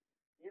இருக்கேன்.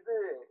 இது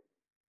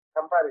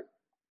கம்பாரிசன்.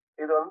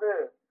 இது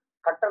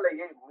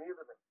கட்டளையை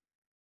மீறுதல்.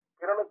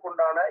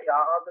 பிறனுக்குண்டான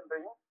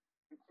யாதொன்றையும்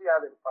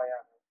இச்சையாது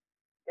இருப்பாயாக.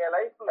 என்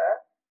லைஃப்ல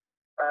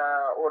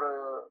ஒரு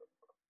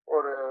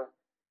ஒரு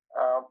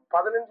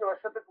 15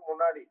 வருஷத்துக்கு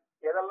முன்னாடி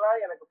எதெல்லாம்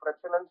எனக்கு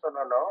பிரச்சனைன்னு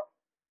சொன்னாலும்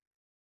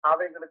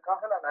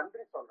அவைகளுக்காக நான்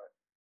நன்றி சொல்றேன்.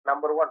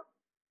 நம்பர் 1,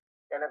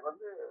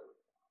 எனக்கு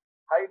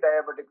ஹை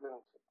டயபெட்டிக்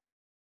இருந்துச்சு.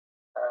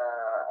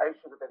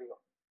 ஐஷுக்கு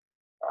தெரியும்,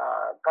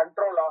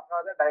 கண்ட்ரோல்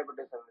ஆகாத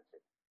டயபெட்டிஸ் இருந்துச்சு.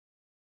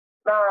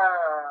 நான்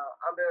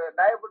அந்த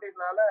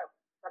டயபெட்டிக்னால,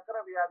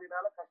 சக்கரை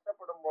வியாதினால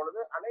கஷ்டப்படும் பொழுது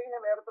அநேக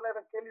நேரத்துல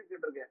எனக்கு கேள்வி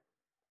கேட்டிருக்கேன்,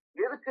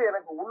 எதுக்கு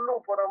எனக்கு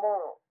உள்ளும்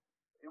புறமும்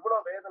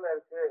இவ்வளவு வேதனை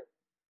இருக்கு,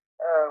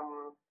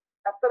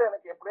 கர்த்தர்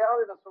எனக்கு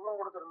எப்படியாவது இதை சுகம்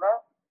கொடுத்திருந்தா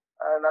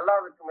நல்லா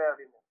இருக்குமே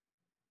அப்படின்னு.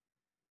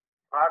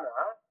 ஆனா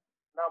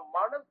நான்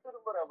மனம்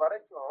திரும்புற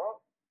வரைக்கும்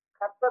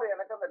கர்த்தர்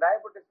எனக்கு அந்த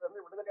டயபெட்டிஸ்ல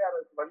இருந்து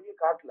விடுதலையாகிறதுக்கு வழியை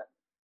காட்டல.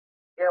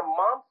 என்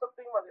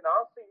மாம்சத்தையும் அதன்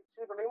ஆசை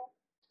இச்சைகளையும்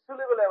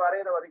சிலுவில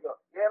வரைகிற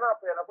வரைக்கும். ஏன்னா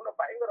அப்ப எனக்குள்ள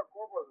பயங்கர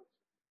கோபம் இருந்துச்சு.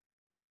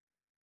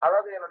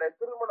 அதாவது என்னுடைய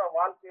திருமண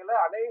வாழ்க்கையில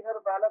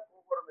அநேகர் மேல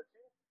கோபம்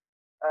இருந்துச்சு.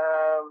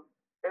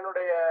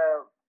 என்னுடைய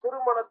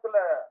திருமணத்துல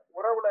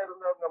உறவுல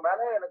இருந்தவங்க மேல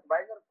எனக்கு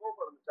பயங்கர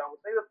கோபம் இருந்துச்சு. அவங்க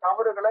செய்த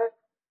தவறுகளை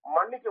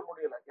மன்னிக்க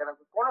முடியல.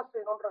 எனக்கு கொலை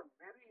செய்யணுன்ற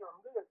வெறி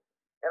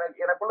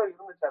எனக்குள்ள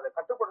இருந்துச்சு. அதை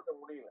கட்டுப்படுத்த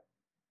முடியல.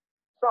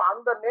 சோ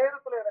அந்த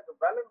நேரத்துல எனக்கு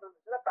பலன்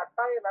இருந்துச்சுன்னா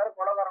கட்டாயம் நேரம்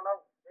கொலைகாரனா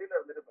ஜெயில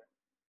இருந்திருப்பேன்.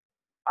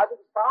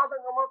 அதுக்கு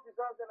சாதகமா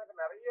பிசாசு எனக்கு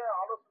நிறைய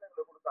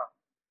ஆலோசனைகளை கொடுத்தான்.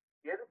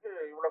 எதுக்கு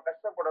இவ்வளவு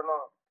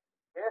கஷ்டப்படணும்,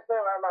 பேச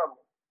வேண்டாம்,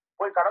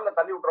 போய் கடல்ல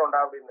தள்ளி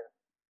விட்டுறோம்டா அப்படின்னு.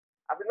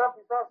 அப்படிலாம்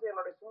பிசாசு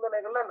என்னுடைய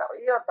சிந்தனைகள்ல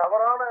நிறைய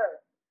தவறான.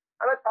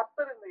 ஆனா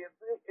கர்த்தர் இந்த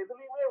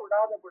எதுலையுமே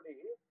விடாதபடி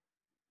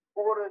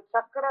ஒரு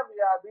சக்கர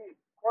வியாதி,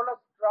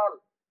 கொலஸ்ட்ரால்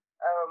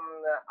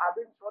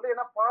அப்படின்னு சொல்லி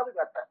என்ன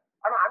பாதுகாத்தேன்.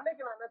 ஆனா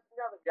அன்னைக்கு நான் என்ன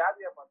செஞ்சேன், அந்த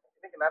வியாதியா பார்த்தேன்.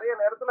 இன்னைக்கு நிறைய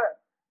நேரத்துல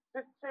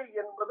சிக்ஷை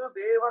என்பது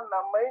தேவன்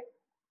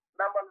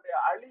நம்மளுடைய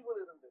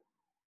அழிவில் இருந்து,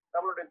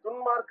 நம்மளுடைய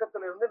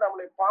துன்மார்க்கத்திலிருந்து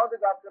நம்மளை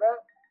பாதுகாக்கிற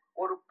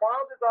ஒரு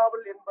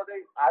பாதுகாவல் என்பதை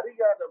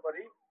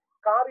அறியாதபடி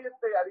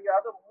காரியத்தை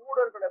அறியாத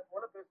மூடர்களை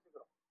போல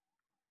பேசுகிறோம்.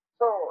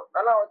 சோ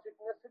நல்லா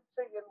வச்சுக்கோங்க,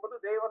 சிக்ஷை என்பது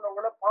தேவன்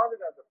உங்களை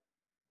பாதுகாக்கிறது,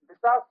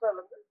 டிசாஸ்டர்ல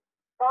இருந்து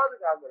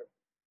பாதுகாக்கிறது.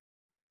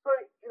 சோ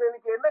இது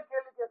இன்னைக்கு என்ன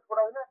கேள்வி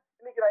கேட்கக்கூடாதுன்னா,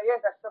 இன்னைக்கு நான்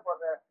ஏன்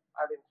கஷ்டப்படுறேன்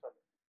அப்படின்னு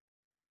சொல்லி.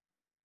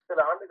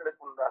 சில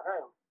ஆண்டுகளுக்கு முன்பாக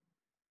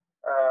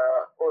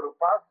ஒரு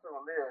பாஸ்டர்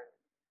வந்து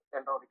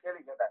என்ற ஒரு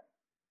கேள்வி கேட்டாங்க.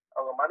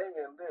 அவங்க மனைவி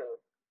வந்து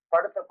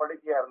படுத்த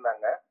படுக்கையா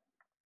இருந்தாங்க.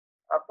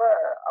 அப்ப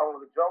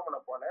அவங்களுக்கு ஜெபம் பண்ண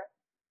போனேன்.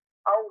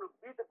 அவங்களுக்கு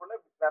வீட்டுக்குள்ள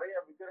நிறைய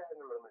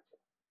விக்கிரகங்கள் இருந்துச்சு.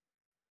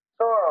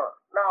 சோ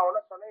நான்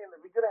அவன சொன்னேன், இந்த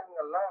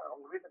விக்கிரகங்கள்லாம்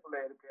அவங்க வீட்டுக்குள்ள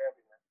இருக்கு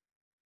அப்படின்னு.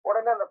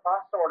 உடனே அந்த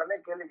பாஸ்டர் உடனே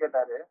கேள்வி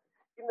கேட்டாரு,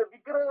 இந்த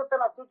விக்கிரகத்தை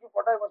நான் தூக்கி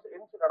போட்டா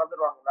எந்திச்சு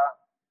நடந்துருவாங்களா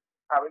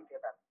அப்படின்னு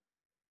கேட்டாங்க.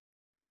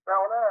 நான்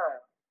அவன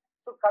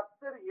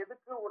கர்த்தர்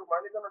எதுக்கு ஒரு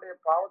மனிதனுடைய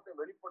பாவத்தை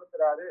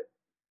வெளிப்படுத்துறாரு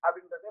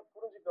அப்படின்றத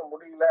புரிஞ்சுக்க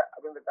முடியல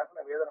அப்படின்றதுக்காக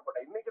நான்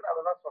வேதனைப்பட்டேன். இன்னைக்கு நான்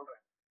அதான்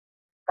சொல்றேன்,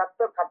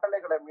 கர்த்தர்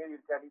கட்டளைகளை மீறி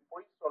இருக்க, நீ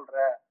பொய் சொல்ற,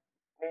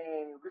 நீ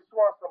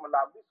விசுவாசம் இல்ல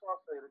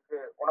அவிசுவாசம் இருக்கு,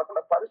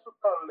 உனக்குள்ள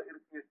பரிசுத்தம்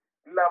இருக்கு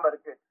இல்லாம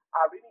இருக்கு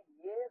அப்படின்னு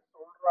ஏன்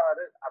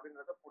சொல்றாரு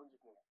அப்படின்றத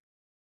புரிஞ்சுக்கோங்க.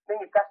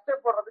 நீங்க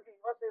கஷ்டப்படுறதுக்கு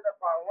இவன் செய்த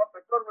பாவமா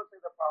பெற்றோர்கள்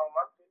செய்த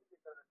பாவமான்னு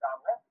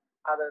தெரிஞ்சுக்கிறதுக்காக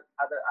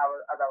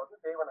அதை வந்து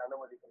தேவன்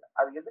அனுமதிக்கல.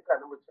 அது எதுக்கு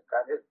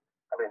அனுமதிச்சிருக்காரு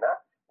அப்படின்னா,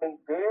 நீ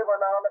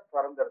தேவனால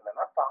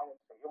பிறந்திருந்தனா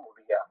பாவம் செய்ய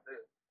முடியாது.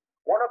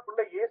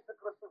 உனக்குள்ள இயேசு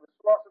கிறிஸ்து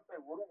விசுவாசத்தை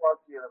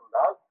உருவாக்கி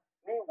இருந்தால்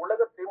நீ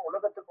உலகத்தையும்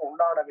உலகத்துக்கு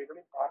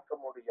உண்டானவைகளையும் பார்க்க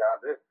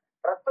முடியாது.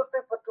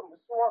 ரத்தத்தை பற்றும்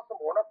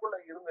விசுவாசம் உனக்குள்ள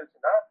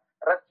இருந்துச்சுன்னா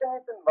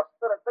ரட்சணியத்தின்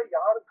வஸ்திரத்தை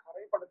யாரும்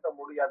கரைப்படுத்த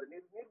முடியாது. நீ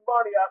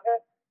நிர்வாணியாக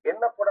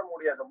எண்ணப்பட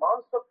முடியாது.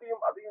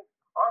 மாம்சத்தையும் அதையும்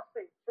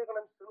ஆசை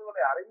இச்சைகளின்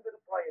சிறுவனை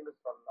அறிந்திருப்பாய் என்று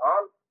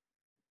சொன்னால்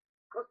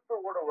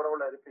கிறிஸ்துவோட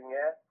உறவுல இருப்பீங்க.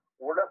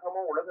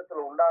 உலகமும்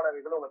உலகத்துல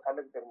உண்டானவைகளும் உங்க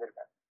கண்ணுக்கு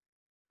தெரிஞ்சிருக்காங்க.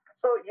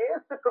 சோ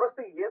இயேசு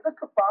கிறிஸ்து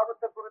எதுக்கு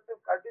பாவத்தை குறித்து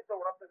கண்டித்து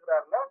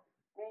உணர்த்துகிறாருன்னா,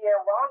 நீ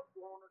என்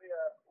உன்னுடைய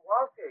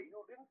வாழ்க்கை, you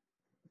didn't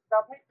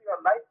submit your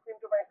life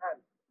into my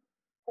hand.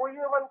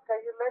 குயவன்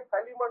கையிலே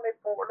களிமண்ணை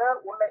போல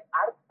உன்னை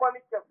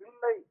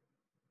அர்ப்பணிக்கவில்லை.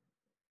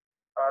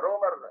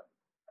 ரோமர்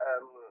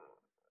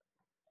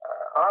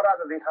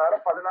 6வது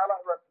அதிகாரம்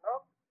 14வது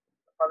வசனம்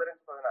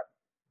 15-16.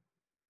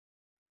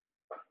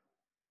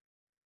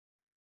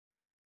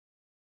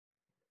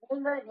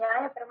 நீங்கள்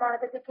நியாய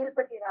பிரமாணத்துக்கு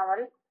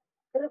கீழ்ப்பட்டிராமல்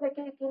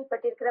கிருபைக்கு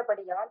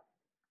கீழ்ப்பட்டிருக்கிறபடியால்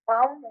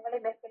பாவம் உங்களை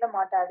மேற்கொள்ள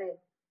மாட்டாது.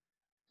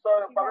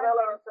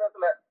 14வது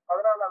வசனத்துல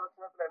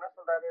என்ன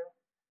சொல்றாரு?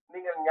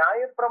 நீங்கள்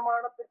நியாய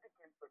பிரமாணத்துக்கு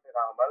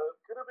கீழ்ப்பட்டிராமல்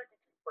கிருபைக்கு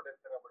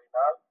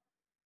கீழ்ப்பட்டிருக்கிறபடினால்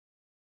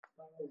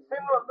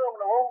சின் வந்து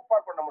உங்களை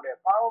ஓவர்பார் பண்ண முடியாது,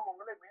 பாவம்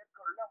உங்களை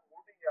மேற்கொள்ள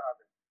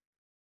முடியாது.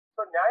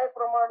 சோ நியாய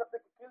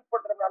பிரமாணத்துக்கு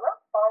கீழ்படுறதுனால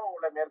பாவம்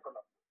உங்களை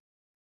மேற்கொள்ளும்.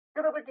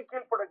 கிருபைக்கு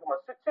கீழ்ப்பட்டிருக்கும்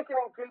போது, சிக்ஷைக்கு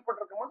நீங்க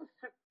கீழ்பட்டிருக்கும் போது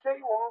சிக்ஷை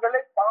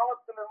உங்களை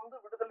பாவத்திலிருந்து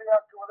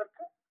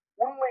விடுதலையாக்குவதற்கு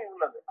உண்மை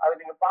உள்ளது. அது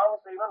நீங்க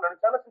பாவம் செய்யணும்னு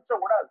நினைச்சாலும் சிக்ஷை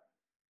விடாது.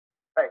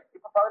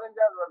 இப்ப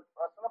 15வது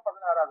வசனம்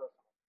 16வது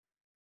வசனம்.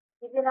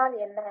 இதனால்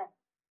என்ன?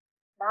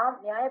 நாம்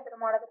நியாய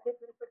பிரமாணத்துக்கு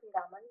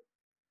கீழ்ப்பட்டிராமல்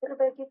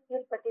கிருபைக்கு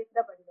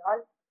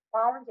கீழ்ப்பட்டிருக்கிறபடியால்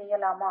பாவம்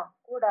செய்யலாமா?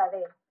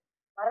 கூடாதே.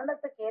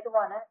 மரணத்துக்கு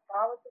ஏதுவான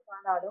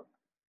பாவத்துக்கானாலும்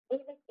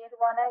நீதிக்கு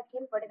ஏதுவான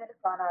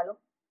கீழ்ப்படிதலுக்கானாலும்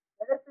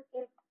எதற்கு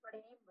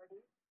கீழ்ப்படியும்படி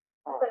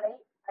உங்களை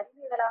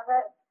அடிமைகளாக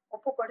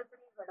ஒப்பு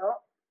கொடுக்கிறீர்களோ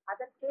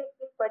அதற்கே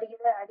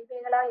கீழ்ப்படுகிற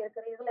அடிமைகளா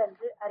இருக்கிறீர்கள்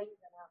என்று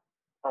அறியுங்களா?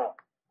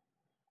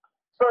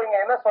 சோ இங்க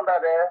என்ன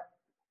சொல்றாரு?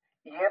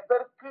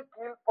 எதற்கு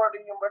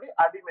கீழ்ப்படியும்படி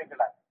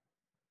அடிமைகளா.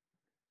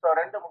 சோ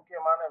 2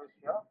 முக்கியமான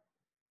விஷயம்,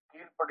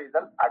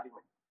 கீழ்ப்படிதல்,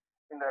 அடிமை.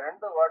 இந்த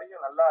 2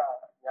 வேர்டையும் நல்லா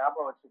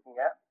ஞாபகம்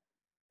வச்சுக்கோங்க.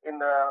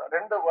 இந்த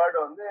 2 வேர்டு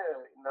வந்து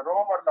இந்த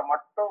ரோமர்ல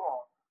மட்டும்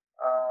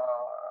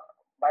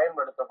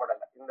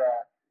பயன்படுத்தப்படல. இந்த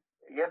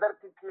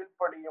எதற்கு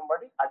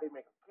கீழ்ப்படியும்படி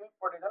அடிமைகள்,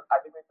 கீழ்ப்படிதல்,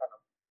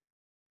 அடிமைத்தனம்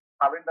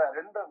அப்படின்ற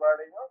 2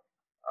 வேர்டையும்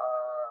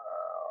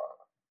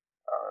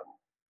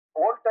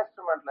ஓல்ட்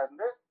டெஸ்டமெண்ட்ல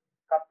இருந்து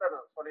கர்த்தர்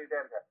சொல்லிட்டே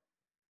இருக்காரு.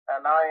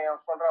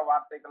 நான் சொல்ற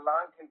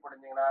வார்த்தைகள்லாம்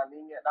கீழ்ப்படிஞ்சீங்கன்னா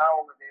நான்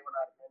உங்க தேவனா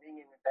இருக்கேன்,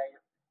 நீங்க எங்க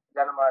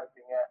ஜனமா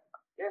இருப்பீங்க.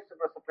 இயேசு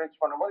கிறிஸ்து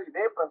பிரீச் பண்ணும்போது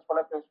இதே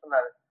பிரின்சிபலை பிரீச்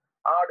பண்ணாரு.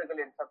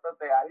 ஆடுகள் என்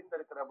சத்தத்தை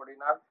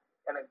அறிந்திருக்கிறபடினால்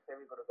எனக்கு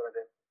செவி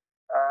கொடுக்கிறது.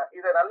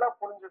 இதை நல்லா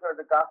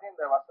புரிஞ்சுக்கிறதுக்காக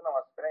இந்த வசனம்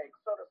வாசிக்கிறேன்.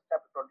 Exodus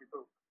chapter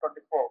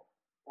 24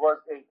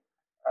 verse 8.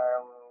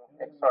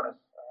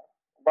 எக்ஸோடஸ்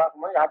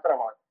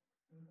யாத்ராகமம்,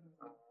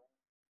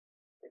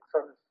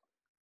 எக்ஸோடஸ்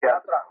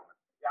யாத்ராகமம்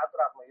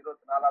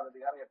 24வது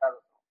அதிகாரம் 8வது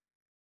வசனம்.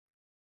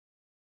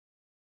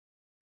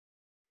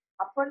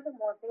 அப்பொழுது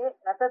மோசே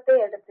ரத்தத்தை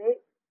எடுத்து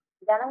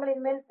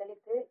ஜனங்களின் மேல்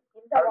தெளித்து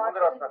இந்த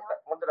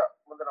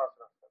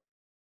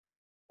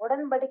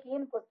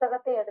உடன்படிக்கையின்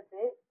புஸ்தகத்தை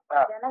எடுத்து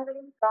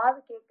ஜனங்களின் காது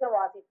கேட்க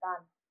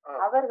வாசித்தான்.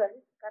 அவர்கள்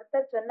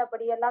கர்த்தர்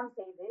சொன்னபடியெல்லாம்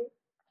செய்து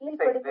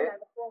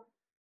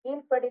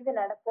கீழ்ப்படிந்து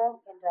நடப்போம்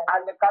என்றார்.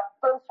 அந்த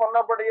கர்த்தர்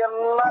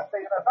சொன்னபடியெல்லாம்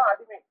செய்யறதா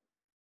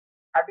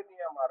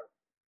அடிமையா மாறுது.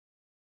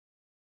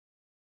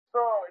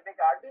 சோ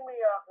இன்னைக்கு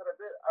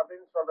அடிமையாகிறது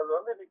அப்படின்னு சொல்றது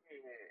வந்து இன்னைக்கு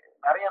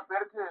நிறைய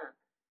பேருக்கு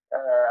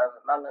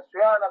நாங்க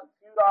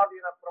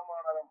சுயாதீன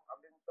பிரமாணம்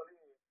அப்படின்னு சொல்லி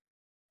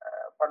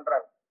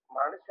பண்றாங்க.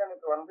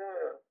 மனுஷனுக்கு வந்து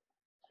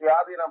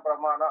சுயாதீன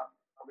பிரமாணம்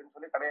அப்படின்னு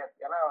சொல்லி கிடையாது.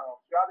 ஏன்னா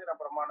சுயாதீன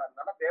பிரமாணம்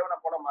இருந்தாலும் தேவனை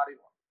போல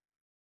மாறிடுவான்.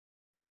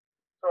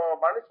 சோ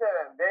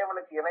மனுஷன்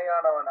தேவனுக்கு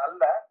இணையானவன்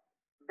அல்ல,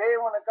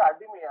 தேவனுக்கு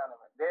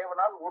அடிமையானவன்,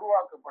 தேவனால்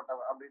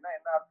உருவாக்கப்பட்டவன் அப்படின்னா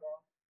என்ன அர்த்தம்?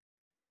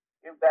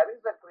 If there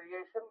is a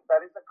creation,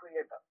 there is a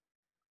creator.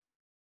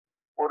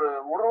 ஒரு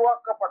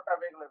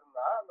உருவாக்கப்பட்டவைகள்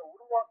இருந்தா அந்த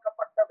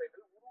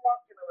உருவாக்கப்பட்டவைகள்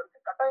உருவாக்கினவருக்கு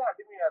கட்டாயம்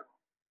அடிமையா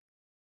இருக்கும்.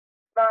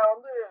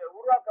 நான்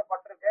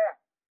உருவாக்கப்பட்டிருக்கேன்,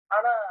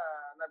 ஆனா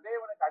நான்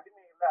தேவனுக்கு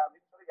அடிமை இல்லை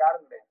அப்படின்னு சொல்லி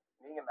யாரும் கிடையாது.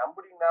 நீங்க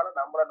நம்புறீங்கனாலும்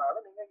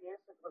நம்புறனாலும் நீங்க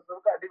இயேசு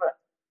கிறிஸ்துவுக்கு அடிமை.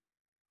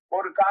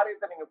 ஒரு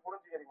காரியத்தை நீங்க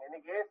புரிஞ்சுக்கிறீங்க,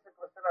 இன்னைக்கு இயேசு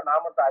கிறிஸ்துவ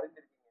நாமத்தை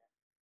அறிஞ்சிருக்கீங்க,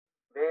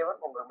 தேவன்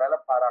உங்க மேல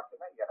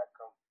பாராட்டுன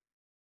இரக்கம்.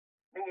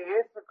 நீங்க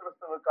இயேசு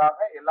கிறிஸ்துவுக்காக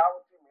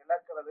எல்லாவற்றையும்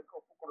இழக்கிறதுக்கு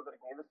ஒப்பு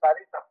கொடுக்குறீங்க, இது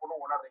சரி தப்புன்னு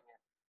உணர்றீங்க,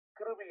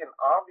 கிருபையின்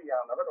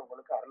ஆவியானவர்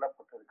உங்களுக்கு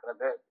அருளப்பட்டு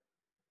இருக்கிறது.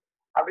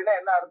 அப்படின்னா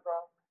என்ன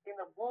அர்த்தம்?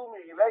 இந்த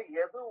பூமியில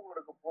எது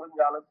உங்களுக்கு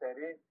புரிஞ்சாலும்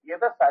சரி,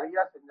 எதை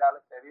சரியா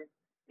செஞ்சாலும் சரி,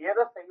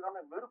 எதை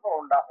செய்யணும்னு விருப்பம்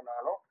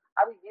உண்டாகினாலும்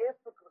அது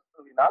இயேசு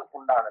கிறிஸ்துவினால்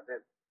உண்டானது.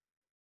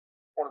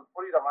 உங்களுக்கு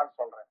புரியுற மாதிரி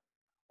சொல்றேன்.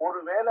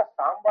 ஒருவேளை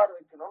சாம்பார்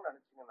வைக்கணும்னு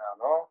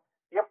நினைச்சீங்கன்னாலும்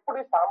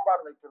எப்படி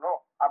சாம்பார் வைக்கணும்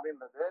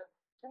அப்படின்றது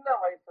சின்ன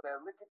வயசுல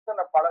இருந்து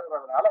கிச்சன்ல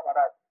பழகுறதுனால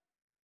வராது.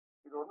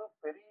 இது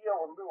பெரிய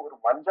ஒரு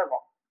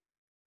வஞ்சகம்.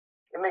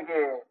 இன்னைக்கு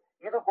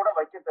இது கூட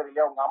வைக்க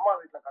தெரியல, உங்க அம்மா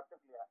வீட்டுல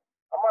கத்துக்கலையா?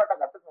 அம்மா கிட்ட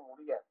கத்துக்க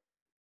முடியாது.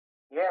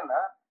 ஏன்னா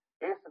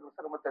இயேசு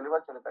கிறிஸ்து ரொம்ப தெளிவா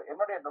சொல்லிட்டார்,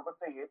 என்னுடைய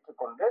நுகத்தை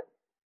ஏற்றுக்கொண்டு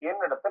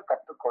என்னிடத்தை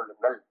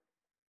கற்றுக்கொள்ளுங்கள்.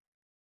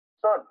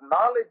 சோ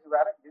நாலேஜ்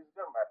வேற,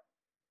 விஸ்டம் வேற.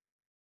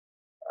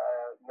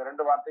 இந்த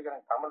ரெண்டு வார்த்தைக்கு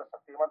எனக்கு தமிழ்ல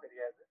சத்தியமா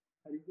தெரியாது.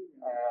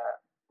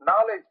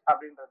 நாலேஜ்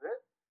அப்படின்றது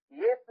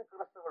இயேசு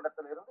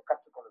கிறிஸ்துவிடத்திலிருந்து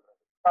கற்றுக்கொள்கிறது.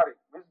 சாரி,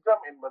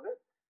 விஸ்டம் என்பது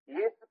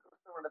இயேசு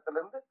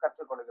கிறிஸ்துவிடத்திலிருந்து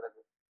கற்றுக்கொள்கிறது.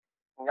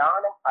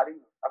 ஞானம்,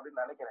 அறிவு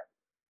அப்படின்னு நினைக்கிறேன்.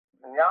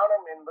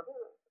 ஞானம் என்பது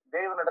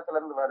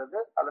தேவனிடத்திலிருந்து வருது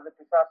அல்லது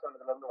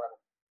பிசாசுனிடத்துல இருந்து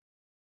வருது,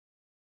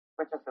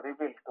 which is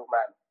revealed to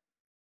man.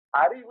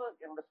 அறிவு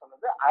என்று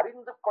சொன்னது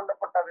அறிந்து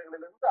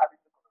கொள்ளப்பட்டவைகளிலிருந்து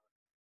அறிந்து கொள்வது.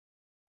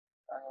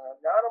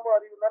 ஞானமும்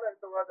அறிவு தானே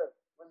ரெண்டு வார்த்தை,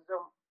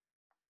 விஸ்டம்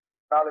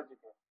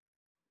நாலேஜுக்கு.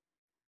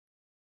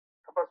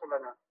 அப்ப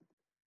சொல்லுங்க.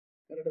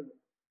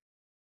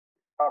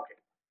 ஓகே.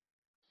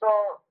 சோ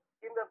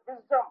இந்த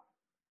விஸ்டம்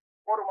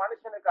ஒரு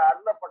மனுஷனுக்கு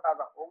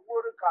அருளப்பட்டாதான்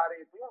ஒவ்வொரு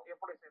காரியத்தையும்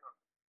எப்படி செய்யணும்.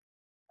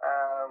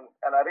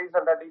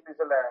 ரீசெண்டா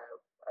டிசிசில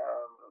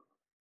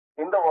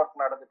இந்த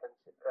ஒர்க் நடந்துட்டு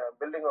இருந்துச்சு,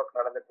 பில்டிங் ஒர்க்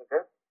நடந்துட்டு இருக்கு.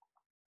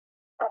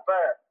 அப்ப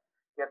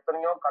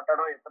எத்தனையோ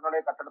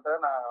கட்டடத்தை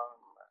நான்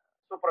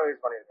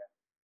சூப்பர்வைஸ் பண்ணியிருக்கேன்.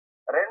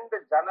 2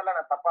 ஜன்னலை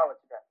நான் தப்பா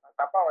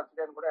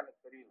வச்சுட்டேன்னு கூட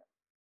எனக்கு தெரியல.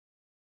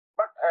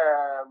 பட்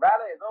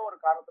வேலை ஏதோ ஒரு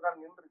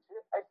காரணத்தினால நின்றுச்சு.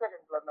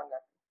 ஐசேகன்ஸ்ல இருந்தாங்க,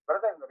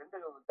 பிரதர் இந்த 2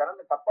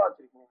 ஜன்னலை தப்பா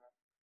வச்சிருக்கீங்க.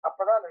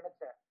 அப்பதான்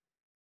நினைச்சேன்,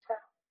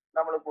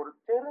 நம்மளுக்கு ஒரு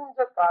தெரிஞ்ச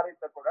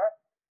காரியத்தை கூட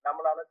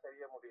நம்மளால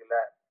செய்ய முடியல.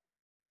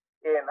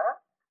 ஏன்னா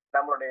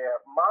நம்மளுடைய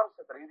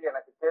மாம்சத்துல இது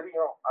எனக்கு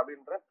தெரியும்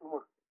அப்படின்ற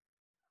துமுறு.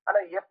 ஆனா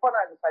எப்ப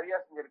நான் இது சரியா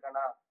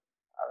செஞ்சிருக்கேன்னா,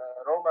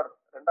 ரோமர்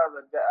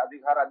 2வது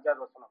அதிகாரம்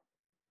 5வது வசனம்,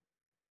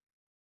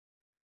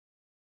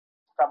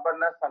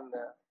 stubbornness and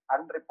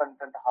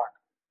unrepentant heart.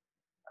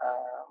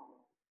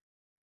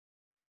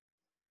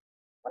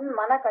 உன்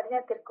மன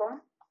கடினத்திற்கும்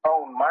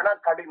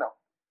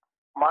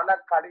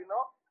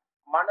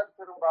மனம்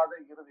திரும்பாத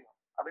இருதயம்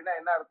அப்படின்னா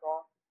என்ன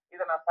அர்த்தம்?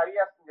 இதை நான்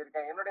சரியா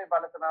செஞ்சிருக்கேன், என்னுடைய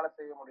பலத்தினால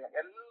செய்ய முடியும்,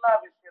 எல்லா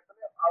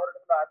விஷயத்திலையும்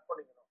அவரிடத்துல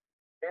அர்ப்பணிக்கணும்.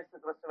 இயேசு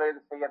கிறிஸ்துவை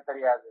இது செய்ய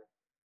தெரியாது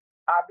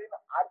அப்படின்னு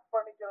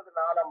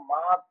அர்ப்பணிக்கிறதுனால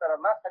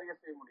மாத்திரம் தான் சரியா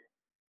செய்ய முடியும்.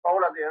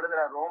 பவுல் அதை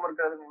எழுதுறார்,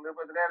 ரோமருக்கு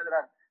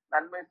எழுதுறார்,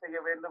 நன்மை செய்ய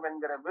வேண்டும்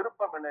என்கிற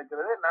விருப்பம்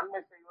இருக்கிறது,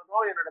 நன்மை செய்வதோ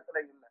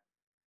என்னிடத்துல இல்லை.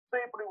 சோ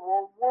இப்படி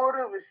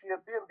ஒவ்வொரு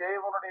விஷயத்தையும்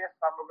தேவனுடைய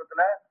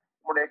சமூகத்துல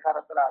உங்களுடைய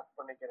கரத்துல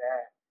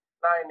அர்ப்பணிக்கிறேன்.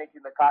 நான் இன்னைக்கு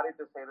இந்த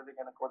காரியத்தை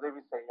செய்யறதுக்கு எனக்கு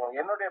உதவி செய்யும்,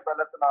 என்னுடைய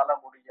பலத்தினால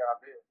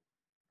முடியாது.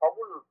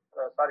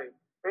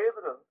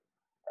 பேதுரு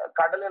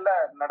கடலில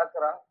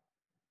நடக்கிறான்,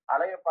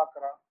 அலைய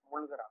பாக்குறான்,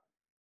 முழுகிறான்.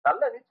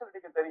 நல்ல நீச்சல்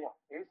அடிக்க தெரியும்.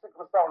 இயேசு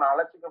கிறிஸ்து அவனை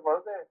அழைச்சிக்க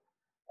பொழுது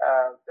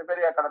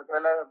திபேரியா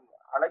கடற்கரையில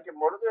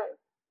அழைக்கும் பொழுது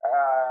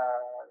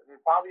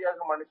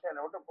பாவியாக மனுஷன்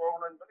என்னை விட்டு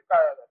போகணும்னு சொல்லி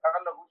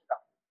கடல்ல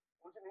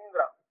குதிச்சு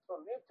நீந்துறான்.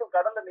 நீச்சல்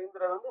கடல்ல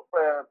நீந்துறது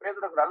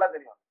பேதுருக்கு நல்லா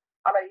தெரியும்.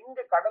 ஆனா இங்க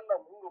கடல்ல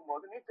மூங்கும்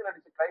போது நீச்சல்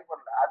அடிச்சு ட்ரை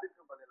பண்ணல,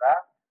 அதுக்கு பதிலா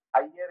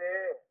ஐயரே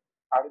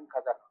அப்படின்னு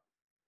கதறான்.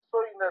 சோ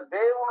இந்த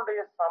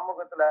தேவனுடைய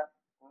சமூகத்துல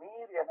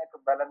நீர் எனக்கு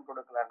பலன்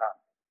கொடுக்கலன்னா,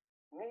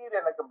 நீர்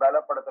எனக்கு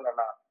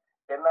பலப்படுத்தலன்னா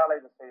என்னால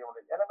இது செய்ய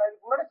முடியும். ஏன்னா நான்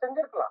இதுக்கு முன்னாடி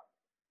செஞ்சிருக்கலாம்,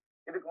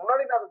 இதுக்கு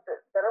முன்னாடி நான்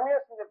திறமையா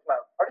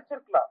செஞ்சிருக்கலாம்,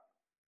 படிச்சிருக்கலாம்,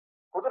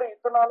 குதிரை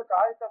இத்தனை நாளுக்கு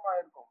ஆயத்தமா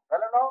இருக்கும்,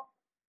 பலனோ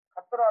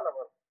கத்தரால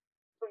வரும்.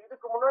 சோ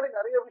இதுக்கு முன்னாடி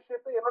நிறைய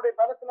விஷயத்த என்னுடைய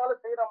பலத்தினால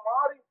செய்யற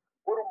மாதிரி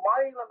ஒரு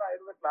மாயில நான்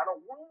இருந்துக்கலாம். ஆனா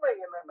உண்மை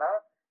என்னன்னா,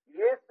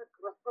 இயேசு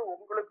கிறிஸ்து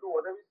உங்களுக்கு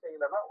உதவி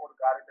செய்யலன்னா ஒரு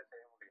காரியத்தை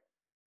செய்ய முடியும்.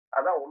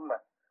 அதான் உண்மை.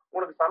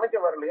 உங்களுக்கு சமைக்க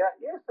வரலையா,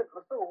 இயேசு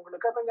கிறிஸ்து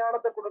உங்களுக்கு அந்த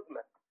ஞானத்தை கொடுக்கல.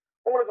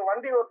 உங்களுக்கு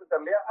வண்டி ஓட்டு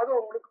தரலையா, அது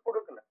உங்களுக்கு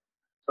கொடுக்கல.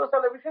 சோ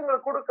சில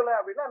விஷயங்கள் கொடுக்கல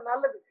அப்படின்னா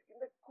நல்லது.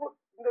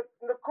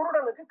 இந்த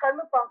குருடனுக்கு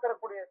கண்ணு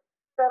பார்க்கக்கூடிய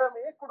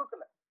திறமையை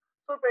கொடுக்கல.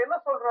 சோ இப்ப என்ன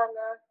சொல்றாங்க,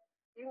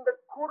 இந்த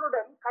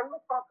குருடன் கண்ணு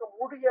பார்க்க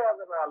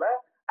முடியாதனால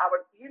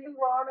அவன்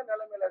இழிவான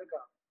நிலைமையில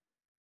இருக்கான்.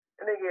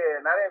 இன்னைக்கு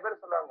நிறைய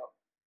பேர் சொல்லுவாங்க,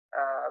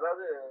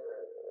 அதாவது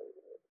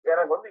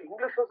எனக்கு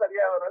இங்கிலீஷும்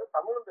சரியா வராது,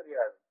 தமிழும்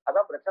தெரியாது,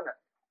 அதான் பிரச்சனை.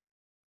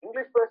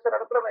 இங்கிலீஷ் பேசுற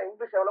இடத்துல நான்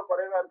இங்கிலீஷ் எவ்வளவு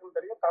குறைவா இருக்குன்னு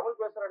தெரியும், தமிழ்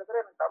பேசுற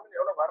இடத்துல எனக்கு தமிழ்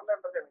எவ்வளவு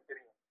வரலன்றது எனக்கு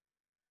தெரியும்.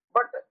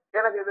 பட்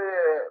எனக்கு இது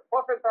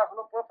பெர்ஃபெக்ட்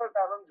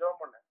ஆகணும்னு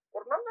ஜெபம் பண்ணேன்.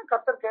 ஒரு நல்ல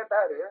கர்த்தர்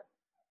கேட்டாரு,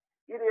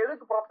 இது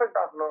எதுக்கு பெர்ஃபெக்ட்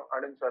ஆகணும்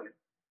அப்படின்னு சொல்லி.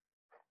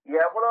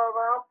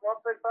 எவ்வளவுதான்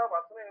பெர்ஃபெக்டா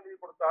வசனம் எழுதி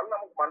கொடுத்தாலும்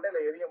நமக்கு மண்டையில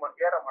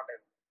ஏற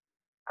மாட்டேங்குது.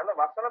 அந்த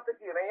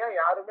வசனத்துக்கு இணையா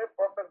யாருமே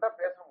பெர்ஃபெக்டா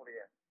பேச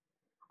முடியாது.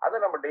 அதை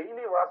நம்ம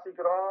டெய்லி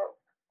வாசிக்கிறோம்,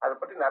 அதை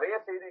பற்றி நிறைய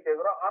செய்தி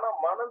கேட்கிறோம். ஆனா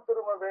மனம்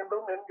திரும்ப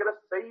வேண்டும் என்கிற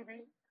செய்தி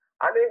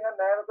அநேக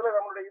நேரத்துல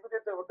நம்மளுடைய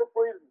இதயத்தை விட்டு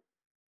போயிருது.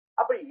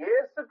 அப்ப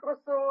இயேசு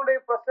கிறிஸ்துவோடைய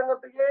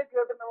பிரசங்கத்தையே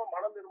கேட்டு நம்ம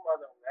மனம்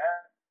திரும்பாதவங்க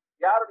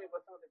யாருடைய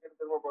பிரசங்கத்தை கேட்டு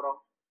திரும்ப போறோம்?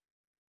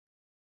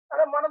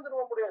 ஆனா மனம்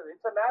திரும்ப முடியாது.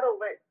 It's a narrow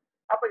way.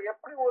 அப்ப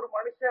எப்படி ஒரு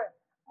மனுஷன்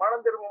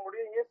மனம் திரும்ப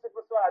முடியும்? இயேசு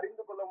கிறிஸ்துவை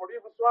அறிந்து கொள்ள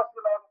முடியும்?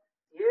 விசுவாசத்துல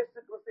இயேசு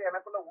கிறிஸ்து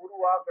எனக்குள்ள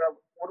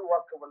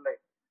உருவாக்கவில்லை.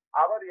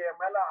 அவர் என்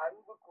மேல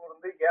அன்பு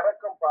கூர்ந்து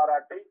இரக்கம்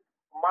பாராட்டி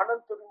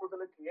மனம்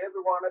திரும்புதலுக்கு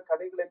ஏதுவான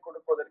கனிகளை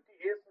கொடுப்பதற்கு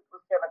இயேசு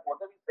கிறிஸ்து எனக்கு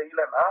உதவி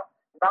செய்யலன்னா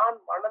நான்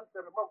மனம்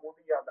திரும்ப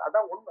முடியாது.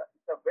 அதான் உண்மை.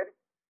 இட்ஸ் வெரி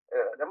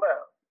ரொம்ப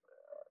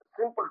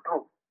சிம்பிள்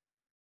ட்ரூத்.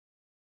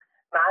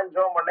 நான்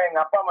ஜோம் பண்ணேன், எங்க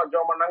அப்பா அம்மா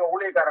ஜோம் பண்ணாங்க,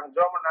 ஊழியக்காரங்க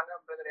ஜோம் பண்ணாங்க,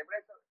 பிரதர்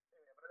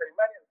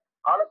இமானுவேல்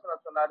ஆலோசனை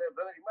சொன்னாரு,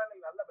 பிரதர்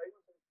இமானுவேல் நல்ல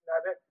பைபிள்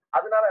சொன்னாரு,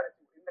 அதனால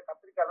இந்த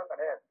கத்திரிக்காலாம்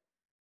கிடையாது.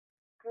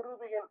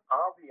 கிருபையின்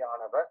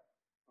ஆவியானவர்,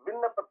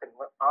 விண்ணப்பத்தின்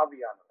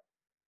ஆவியானவர்.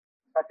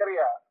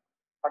 சக்கரியா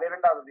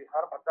 12வது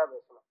அதிகாரம் 10வது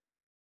வசனம்.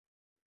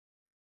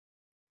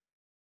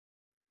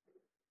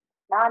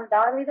 நான்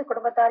தாவீது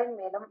குடும்பத்தாரின்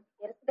மேலும்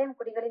எருசலேம்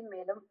குடிகளின்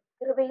மேலும்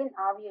கிருபையின்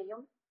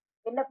ஆவியையும்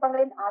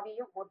விண்ணப்பங்களின்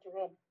ஆவியையும்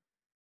ஊற்றுவேன்.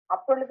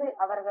 அப்பொழுது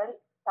அவர்கள்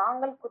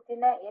தாங்கள்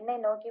குத்தின என்னை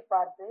நோக்கி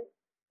பார்த்து,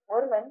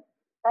 ஒருவன்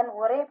தன்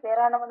ஒரே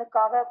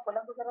பேரானவனுக்காக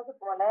புலம்புகிறது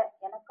போல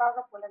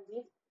எனக்காக புலம்பி,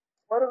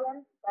 ஒருவன்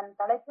தன்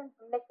தலைப்பின்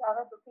பிள்ளைக்காக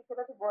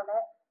துக்கிக்கிறது போல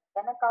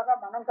எனக்காக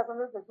மனம்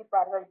கசந்து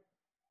துக்கிப்பார்கள்.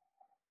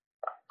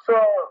 சோ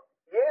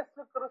இயேசு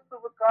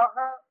கிறிஸ்துவுக்காக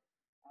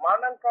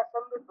மனம்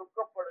கசந்து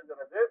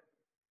துக்கப்படுகிறது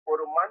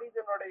ஒரு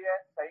மனிதனுடைய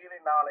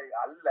செயலினாலே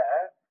அல்ல,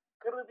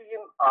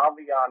 கிருபையின்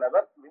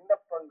ஆவியானவர்,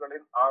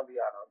 விண்ணப்பங்களின்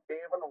ஆவியானவர்.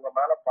 தேவன் உங்க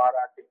மேல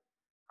பாராட்டி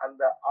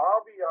அந்த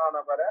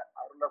ஆவியானவரை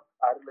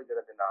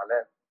அருளுகிறதுனால.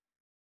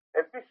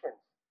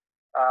 எபிஷியன்ஸ்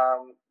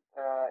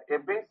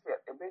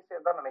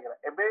எபேசியர் தான்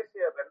நினைக்கிறேன்.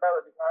 எபேசியர் 2வது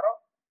அதிகாரம்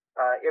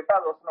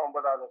 8வது வசனம்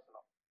 9வது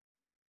வசனம்.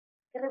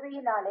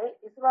 கிருபையினாலே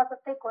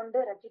விசுவாசத்தை கொண்டு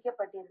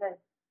ரட்சிக்கப்பட்டீர்கள்.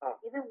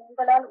 இது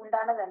உங்களால்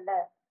உண்டானதல்ல,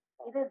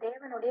 இது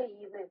தேவனுடைய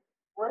ஈவு.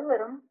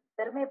 ஒருவரும்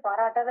பெருமை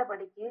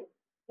பாராட்டாதபடிக்கு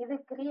இது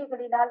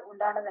கிரியைகளினால்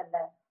உண்டானதல்ல.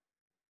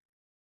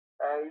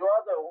 You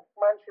are the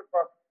workmanship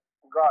of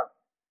God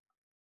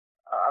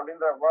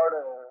அப்படின்ற வேர்டு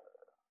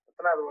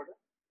எத்தனாவது வேர்டு?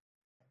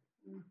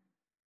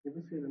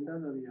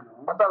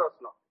 10வது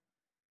வசனம்.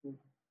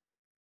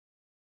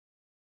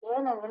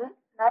 ஏனெனில்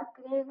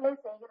நற்கிரியைகளை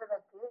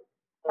செய்கிறதற்கு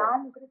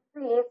நாம் கிறிஸ்து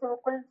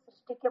இயேசுவுக்குள்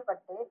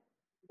சிருஷ்டிக்கப்பட்டு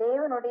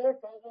தேவனுடைய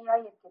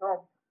செய்கையாய்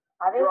இருக்கிறோம்.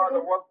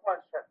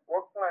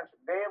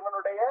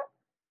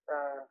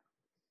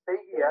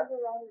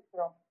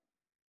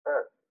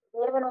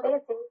 தேவனுடைய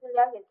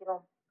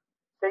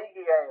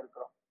செய்கையா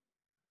இருக்கிறோம்.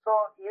 சோ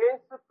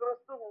இயேசு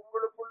கிறிஸ்து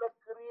உங்களுக்குள்ள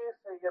கிரியை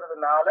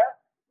செய்கிறதுனால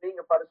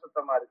நீங்க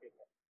பரிசுத்தமா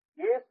இருக்கீங்க.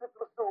 இயேசு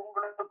கிறிஸ்து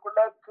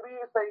உங்களுக்குள்ள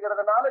கிரியை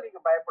செய்கிறதுனால நீங்க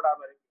பயப்படாம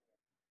இருக்கீங்க.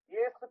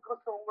 இயேசு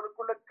கிறிஸ்து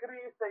உங்களுக்குள்ள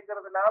கிரியை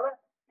செய்கிறதுனால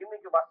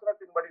இன்னைக்கு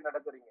வசனத்தின்படி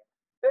நடக்கிறீங்க.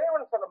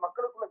 தேவன் சில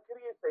மக்களுக்குள்ள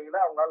கிரியை செய்யல,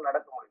 அவங்களால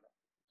நடக்க முடியல.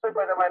 சோ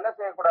இப்ப நம்ம என்ன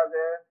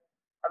செய்யக்கூடாது?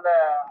 அந்த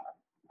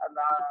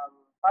அந்த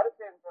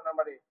பரிசேயன் சொன்ன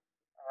மாதிரி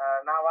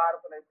நான்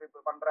வாரத்துல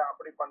இப்படி பண்றேன்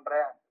அப்படி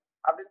பண்றேன்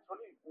அப்படின்னு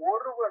சொல்லி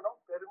ஒருவனும்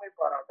பெருமை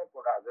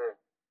பாராட்டக்கூடாது.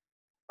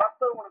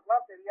 மற்றவங்களுக்கு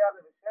எல்லாம் தெரியாத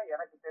விஷயம்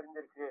எனக்கு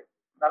தெரிஞ்சிருக்கு.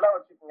 நல்லா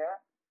வச்சுக்கோங்க.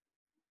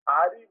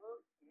 அறிவு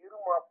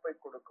இருமாப்பை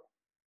கொடுக்கும்.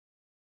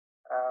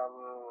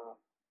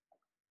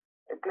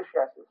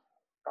 எக்லிசியாஸ்டிஸ்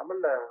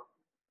தமிழ்ல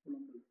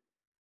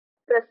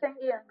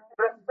பிரசங்கி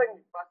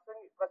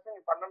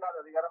 12வது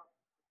அதிகாரம்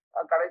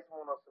கடைசி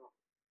 3 வசனம்.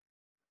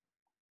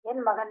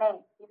 என் மகனே,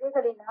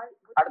 இவைகளினால்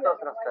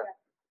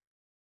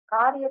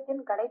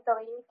காரியத்தின்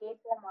கடைத்தொகையை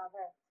கேட்போமாக.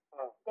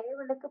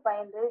 தேவனுக்கு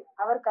பயந்து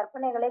அவர்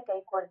கற்பனைகளை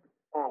கைக்கொள்.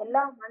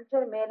 எல்லா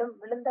மனுஷர் மேலும்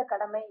விழுந்த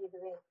கடமை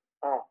இதுவே.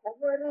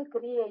 ஒவ்வொரு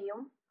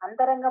கிரியையும்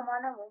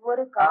அந்தரங்கமான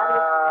ஒவ்வொரு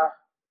காரியம்.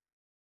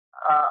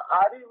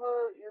 அறிவு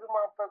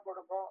இருமாப்ப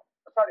கொடுக்கும்.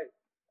 சாரி,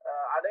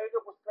 அநேக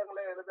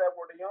புத்தகங்களை எழுத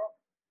முடியும்.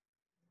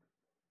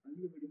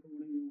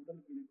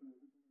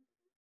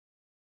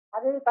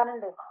 அது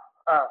 12.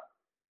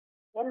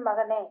 என்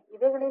மகனே,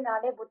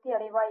 இவைகளினாலே புத்தி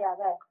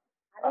அடைவாயாக.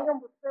 அநேக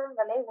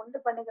புத்தகங்களை உண்டு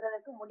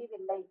பண்ணுகிறதுக்கு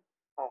முடிவில்லை,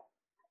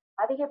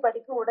 அதிக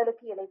படிப்பு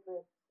உடலுக்கு இழைப்பு.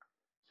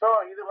 சோ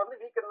இது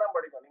வீக்கெண்ட் தான்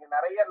படிக்கும். நீங்க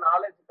நிறைய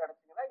நாலேஜ்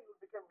கிடைச்சீங்கன்னா யூ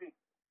பிகம் வீக்.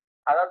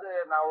 அதாவது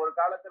நான் ஒரு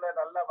காலத்துல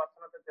நல்ல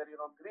வசனத்தை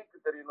தெரியணும், கிரீக்கு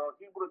தெரியணும்,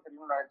 ஹீப்ரு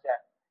தெரியணும்னு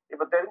நினைச்சேன்.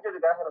 இப்ப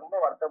தெரிஞ்சதுக்காக ரொம்ப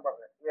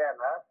வருத்தப்படுறேன்.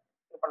 ஏன்னா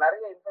இப்ப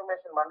நிறைய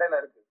இன்ஃபர்மேஷன் மண்டையில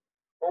இருக்கு.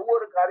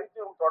 ஒவ்வொரு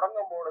காரியத்தையும்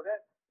தொடங்கும் பொழுது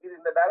இது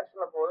இந்த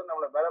டைரக்ஷன்ல போகுது,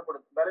 நம்மளை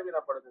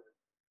பலவீனப்படுத்துது.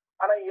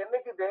 ஆனா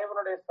என்னைக்கு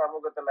தேவனுடைய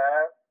சமூகத்துல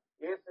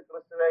இயேசு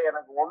கிறிஸ்துவே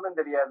எனக்கு ஒண்ணும்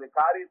தெரியாது,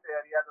 காரியத்தை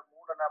அறியாத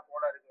மூடனா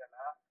போல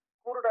இருக்கேன்னா,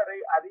 குருடரை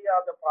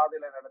அறியாத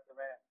பாதையில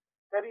நடத்துவேன்,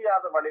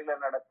 தெரியாத வழியில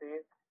நடத்தி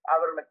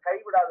அவர்களை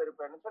கைவிடாத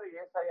இருப்பேன்னு சொல்லி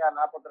ஏசாயா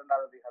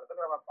 42வது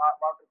அதிகாரத்துல நம்ம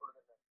பார்த்து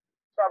கொடுத்துருக்கோம்.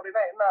 சோ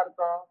அப்படின்னா என்ன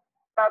அர்த்தம்?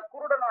 நான்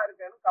குருடனா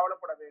இருக்கேன்னு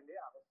கவலைப்பட வேண்டிய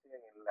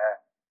அவசியம் இல்லை.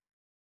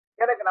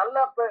 எனக்கு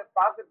நல்லா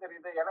பார்க்க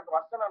தெரியுது, எனக்கு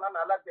வசனம்னா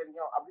நல்லா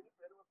தெரியும் அப்படின்னு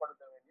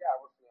பெருமைப்படுத்த வேண்டிய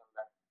அவசியம்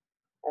இல்லை.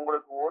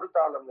 உங்களுக்கு 1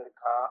 தாளம்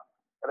இருக்கா,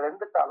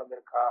 2 தாளம்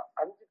இருக்கா,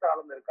 5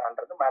 தாளம்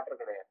இருக்கான்றது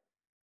மேட்டர் கிடையாது.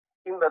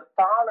 இந்த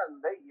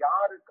தாளந்தை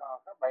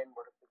யாருக்காக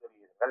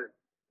பயன்படுத்துகிறீர்கள்?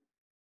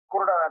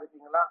 குருடனா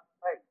இருக்கீங்களா?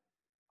 ரைட்,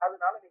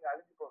 அதனால நீங்க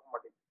அழிஞ்சு போக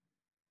மாட்டீங்க.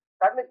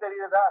 கண்ணு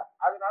தெரியுதா?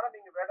 அதனால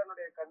நீங்க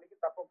வேடனுடைய கண்ணுக்கு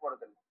தப்ப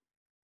போறது இல்லை.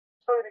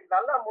 சோ இன்னைக்கு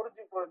நல்லா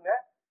முடிஞ்சு போயிருங்க,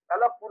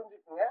 நல்லா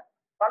புரிஞ்சுக்குங்க.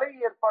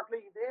 பழைய ஏற்பாட்டுல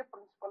இதே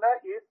பிரின்சிபல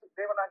இயேசு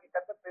தேவனாகி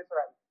கர்த்தர்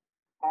பேசுறாரு.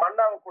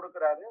 மன்னாவை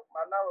கொடுக்குறாரு.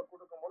 மன்னாவை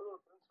கொடுக்கும்போது ஒரு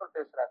பிரின்சிபல்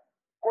பேசுறாரு.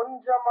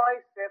 கொஞ்சமாய்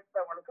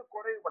சேர்த்தவனுக்கு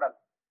குறைபடல.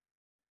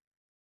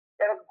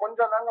 எனக்கு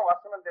கொஞ்சம் தாங்க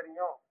வசனம்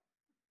தெரியும்,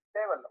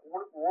 தேவையில்லை.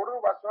 உங்களுக்கு ஒரு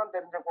வசனம்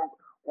தெரிஞ்ச,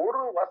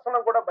 ஒரு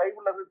வசனம் கூட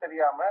பைபிள்ல இருந்து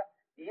தெரியாம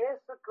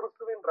இயேசு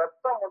கிறிஸ்துவின்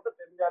ரத்தம் மட்டும்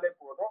தெரிஞ்சாலே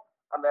போதும்.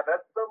 அந்த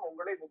ரத்தம்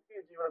உங்களை நித்திய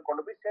ஜீவனை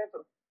கொண்டு போய்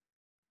சேர்த்துடும்.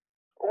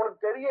 உங்களுக்கு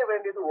தெரிய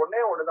வேண்டியது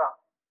ஒன்னே ஒண்ணுதான்,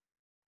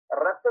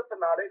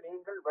 ரத்தத்தினாலே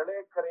நீங்கள்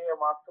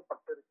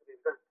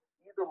விலைக்கரையமாக்கப்பட்டிருக்கிறீர்கள்.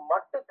 இது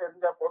மட்டும்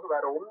தெரிஞ்சா போதும்,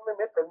 வேற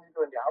ஒண்ணுமே தெரிஞ்சுக்க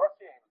வேண்டிய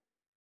அவசியம் இல்லை.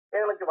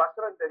 எங்களுக்கு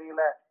வசனம்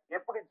தெரியல,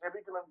 எப்படி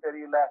ஜெபிக்கணும்னு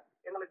தெரியல,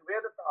 எங்களுக்கு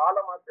வேதத்தை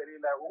ஆழமா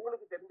தெரியல,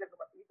 உங்களுக்கு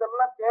தெரிஞ்சுக்க,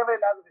 இதெல்லாம்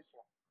தேவையில்லாத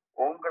விஷயம்.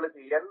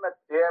 உங்களுக்கு என்ன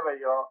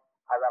தேவையோ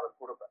அதை அவர்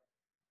கொடுப்பார்.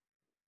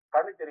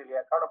 கண்ணு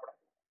தெரியலையா? கவலைப்படாதீங்க.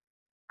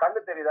 கண்ணு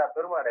தெரியுதா?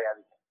 பெருமை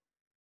அடையாதீங்க.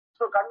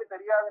 சோ கண்ணு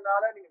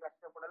தெரியாதனால நீங்க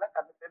கஷ்டப்படல,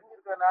 கண்ணு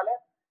தெரிஞ்சிருக்கிறதுனால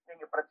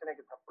நீங்க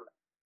பிரச்சனைக்கு தப்பு இல்லை.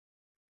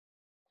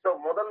 சோ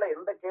முதல்ல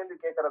எந்த கேள்வி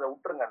கேட்கறத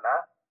விட்டுருங்கன்னா,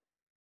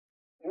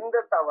 இந்த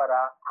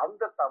தவறா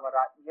அந்த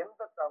தவறா,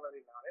 எந்த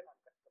தவறினாலே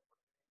நான் கஷ்டப்படுறேன்.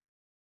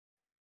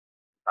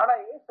 ஆனா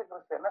இயேசு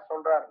கிறிஸ்து என்ன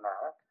சொல்றாருன்னா,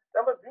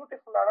 ரொம்ப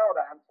பியூட்டிஃபுல்லான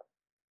ஒரு ஆன்சர்.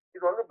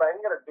 இது வந்து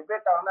பயங்கர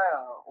டிபேட்டான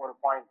ஒரு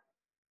பாயிண்ட்.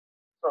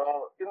 சோ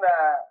இந்த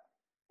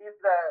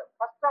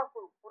ஃபர்ஸ்ட் ஹாஃப்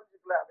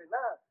புரிஞ்சுக்கல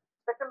அப்படின்னா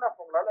செகண்ட்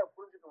ஹாஃப் உங்களால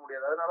புரிஞ்சுக்க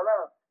முடியாது.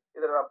 அதனாலதான்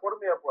இதுல நான்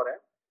பொறுமையா போறேன்.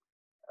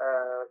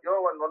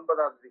 யோவான்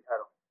 9ஆம்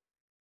அதிகாரம்,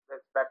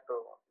 பேக் டு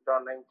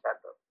John 9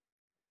 chapter,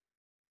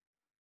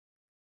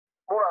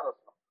 3ஆவது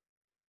வசனம்.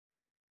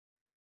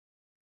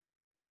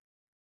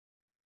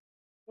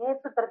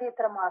 இயேசு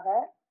பிரதியுத்தரமாக,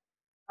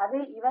 அது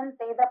இவன்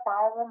செய்த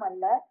பாவமும்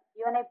அல்ல,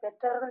 இவனை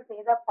பெற்றவர்கள்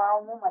செய்த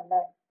பாவமும் அல்ல,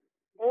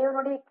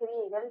 தேவனுடைய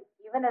கிரியைகள்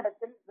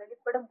இவனிடத்தில்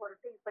வெளிப்படும்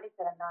பொருட்டு இப்படி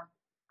பிறந்தான்.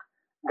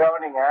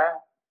 கவனிங்க,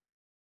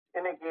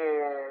 இன்னைக்கு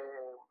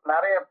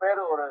நிறைய பேர்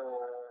ஒரு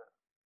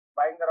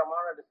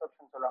பயங்கரமான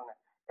டிசப்ஷன் சொல்லுவாங்க.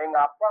 எங்க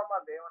அப்பா அம்மா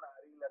தேவனை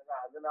அறியலங்க,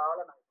 அதனால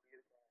நான் இப்படி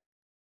இருக்கேன்.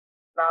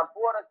 நான்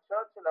போற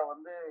சர்ச்ல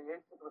வந்து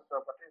இயேசு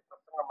கிறிஸ்துவை பற்றி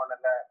பிரசங்கம்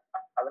பண்ணல,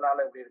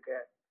 அதனால இப்படி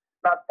இருக்கேன்.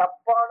 நான்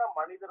தப்பான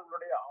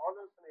மனிதர்களுடைய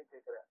ஆலோசனை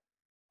கேட்கிறேன்.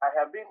 I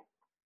have been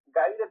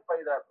guided by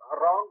the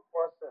wrong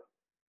person.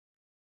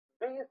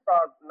 These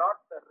are not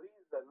the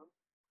reason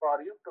for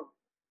you to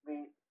be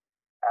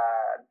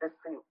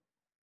deceived.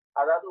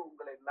 அதாவது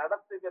உங்களை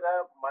நடத்துகிற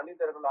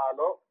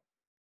மனிதர்களாலோ,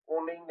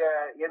 நீங்க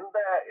எந்த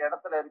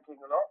இடத்துல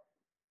இருக்கீங்களோ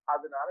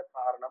அதனால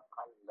காரணம்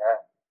அல்ல.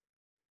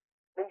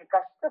 நீங்க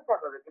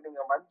கஷ்டப்படுறதுக்கு,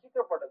 நீங்க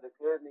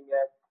வஞ்சிக்கப்படுறதுக்கு, நீங்க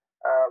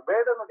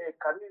வேடனுடைய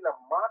கண்ணில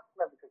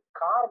மாட்டினதுக்கு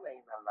காரணம்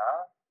என்னன்னா,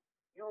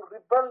 you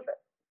rebelled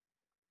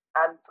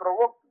and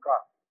provoked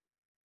God.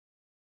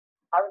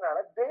 அதனால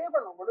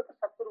தேவன் உங்களுக்கு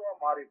சத்துருவா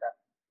மாறிட்டார்.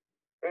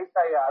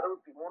 ஏசாயா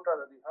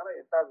 63ஆம் அதிகாரம்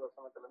 8ஆவது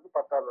வசனத்துல இருந்து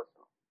 10ஆவது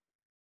வசனம்.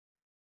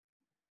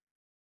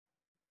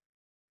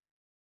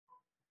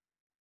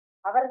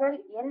 அவர்கள்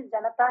என்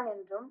ஜனத்தான்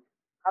என்றும்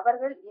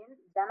அவர்கள் என்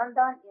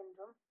ஜனந்தான்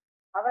என்றும்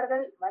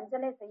அவர்கள்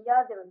வஞ்சனை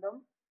செய்யாதிருக்கும்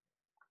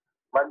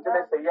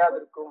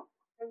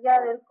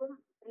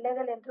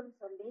பிள்ளைகள் என்றும்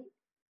சொல்லி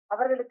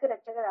அவர்களுக்கு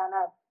இரட்சகர்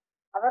ஆனார்.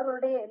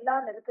 அவர்களுடைய எல்லா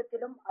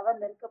நெருக்கத்திலும் அவர்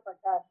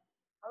நெருக்கப்பட்டார்.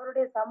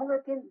 அவருடைய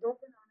சமூகத்தின்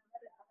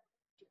தூதனானவர் அவர்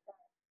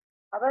ரட்சித்தார்.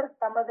 அவர்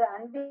தமது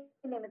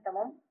அன்பின்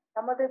நிமித்தமும்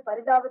தமது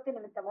பரிதாபத்தின்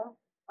நிமித்தமும்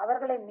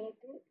அவர்களை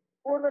மீட்டு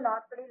பூர்வ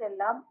நாட்களில்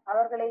எல்லாம்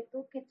அவர்களை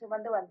தூக்கி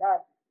சுமந்து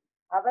வந்தார்.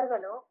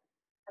 அவர்களோ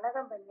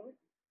கலகம் பண்ணி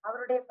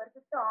அவருடைய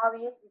பரிசுத்த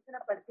ஆவியை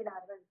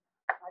விசனப்படுத்தினார்கள்.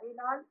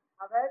 அதனால்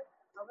அவர்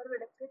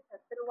அவர்களுக்கு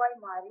சத்துருவாய்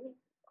மாறி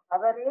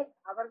அவரே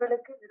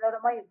அவர்களுக்கு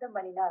விரோதமாய் யுத்தம்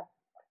பண்ணினார்.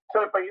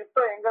 இப்ப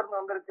யுத்தம் எங்க இருந்து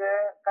வந்திருக்கு?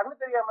 கண்ணு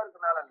தெரியாம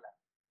இருக்கனால இல்ல.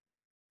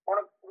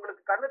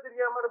 உங்களுக்கு கண்ணு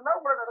தெரியாம இருந்தா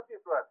உங்களை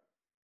நடத்திடுவார்.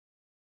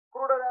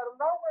 குருடரா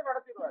இருந்தா உங்களை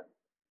நடத்திடுவார்.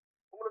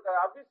 உங்களுக்கு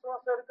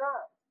அவிசுவாசம் இருக்கா,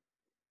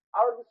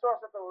 அவர்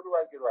விசுவாசத்தை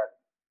உருவாக்கிடுவார்.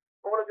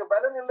 உங்களுக்கு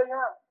பலன்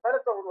இல்லையா,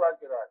 பலத்தை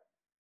உருவாக்கிடுவார்.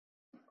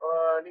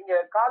 நீங்க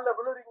காலில்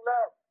விழுறீங்களா,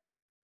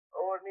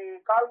 நீ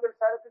கால்கள்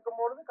சறுக்கும்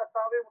பொழுது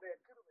கர்த்தாவே உடைய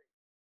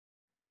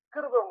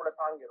கிருபை உங்களை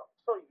தாங்கிடும்.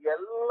 சோ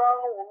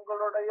எல்லாம்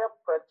உங்களுடைய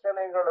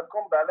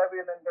பிரச்சனைகளுக்கும்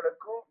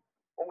பலவீனங்களுக்கும்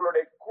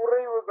உங்களுடைய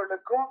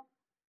குறைவுகளுக்கும்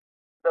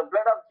the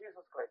blood of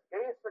Jesus Christ,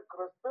 இயேசு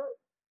கிறிஸ்து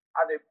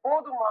அதை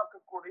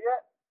போதுமாக்கக்கூடிய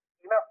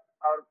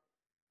அவர்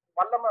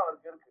வல்லமை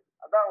அவருக்கு இருக்கு.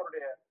 அதான்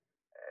அவருடைய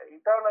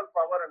eternal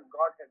power and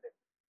godhead.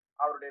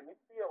 அவருடைய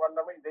நித்திய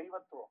வல்லமை,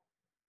 தெய்வத்துவம்.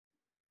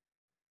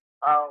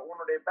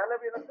 உன்னுடைய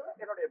பலவீனத்துல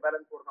என்னுடைய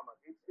பலன் பூர்ணமாக,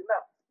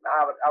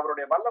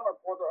 அவருடைய வல்லமை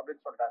போதும்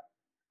அப்படின்னு சொல்றாரு.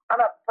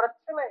 ஆனா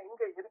பிரச்சனை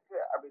எங்க இருக்கு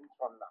அப்படின்னு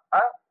சொன்னா,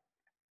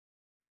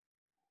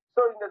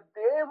 சோ இந்த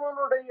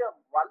தேவனுடைய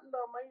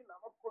வல்லமை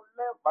நமக்குள்ள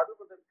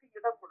வருவதற்கு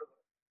இடம்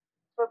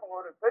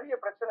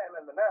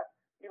என்னதுன்னா,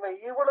 இவன்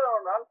இவ்வளவு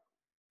நாள்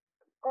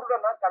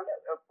குருடனா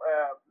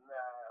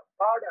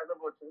பாடு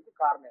அனுபவிச்சதுக்கு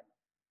காரணம் என்ன?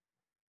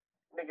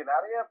 இன்னைக்கு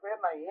நிறைய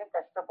பேர் நான் ஏன்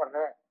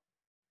கஷ்டப்படுறேன்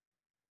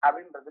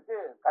அப்படின்றதுக்கு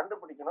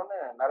கண்டுபிடிக்கணும்னு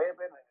நிறைய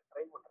பேர்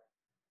ட்ரை பண்றேன்.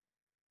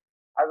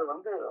 அது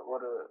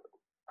ஒரு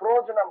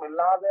பிரயோஜனம்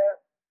இல்லாத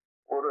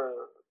ஒரு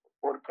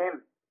ஒரு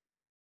கேள்வி.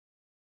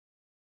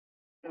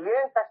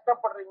 ஏன்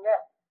கஷ்டப்படுறீங்க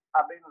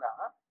அப்படின்னா,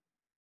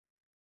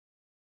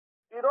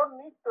 you don't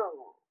need to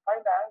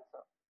find the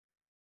answer.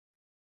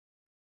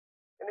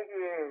 இன்னைக்கு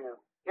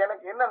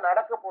எனக்கு என்ன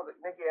நடக்க போகுது,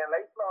 இன்னைக்கு என்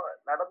லைஃப்ல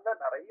நடந்த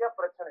நிறைய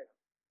பிரச்சனைகள்.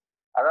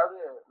 அதாவது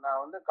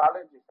நான்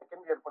காலேஜ்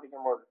செகண்ட் இயர்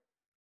படிக்கும் போது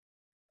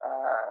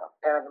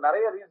எனக்கு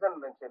நிறைய ரீசன்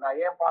இருந்துச்சு. நான்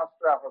ஏன்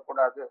பாஸ்டர்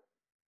ஆகக்கூடாது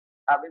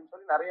அப்படின்னு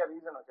சொல்லி நிறைய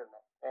ரீசன்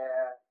வச்சிருந்தேன்.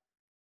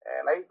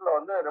 என்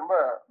லைஃப்ல ரொம்ப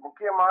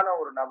முக்கியமான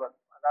ஒரு நபர்.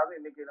 அதாவது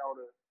இன்னைக்கு நான்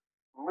ஒரு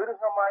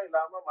மிருகமா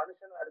இல்லாம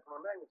மனுஷனா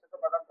இருக்கணும்னா எங்க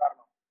சித்தப்பா தான்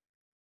காரணம்.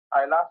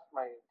 ஐ லாஸ்ட்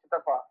மை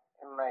சித்தப்பா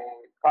in my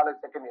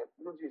college second year,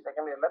 UG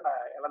second இயர்ல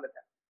நான்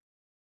இழந்துட்டேன்.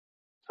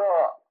 ஸோ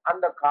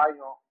அந்த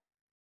காயம்,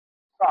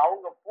 ஸோ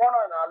அவங்க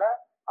போனதுனால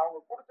அவங்க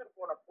கொடுத்துட்டு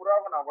போன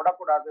புறாவை நான்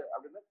விடக்கூடாது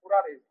அப்படின்னு புறா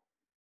ரேஸ்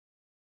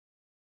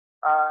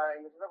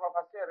எங்க சித்தப்பா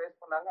ஃபர்ஸ்ட் இயர்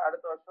ரேஸ் பண்ணாங்க.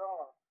 அடுத்த வருஷம்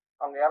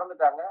அவங்க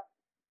இறந்துட்டாங்க.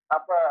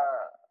 அப்ப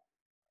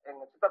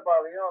எங்க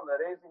சித்தப்பாவையும் அந்த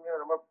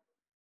ரேசிங்கையும் ரொம்ப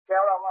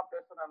கேவலமா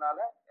பேசுனதுனால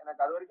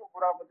எனக்கு அது வரைக்கும்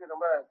புறாவை பத்தி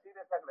ரொம்ப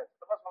சீரியஸா கிடையாது.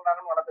 சித்தப்பா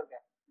சொன்னாங்கன்னு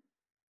வளர்த்துருக்கேன்.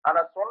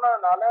 ஆனா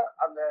சொன்னதுனால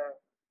அந்த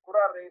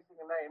புறா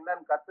ரேசிங்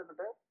என்னன்னு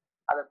கத்துக்கிட்டு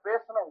அதை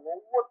பேசின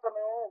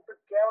ஒவ்வொருத்தனையும்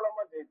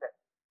கேவலமா ஜெயித்தேன்.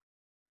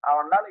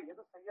 அவனால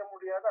எது செய்ய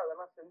முடியாது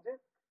அதெல்லாம் செஞ்சு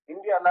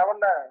இந்தியா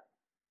லெவல்ல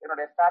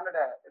என்னுடைய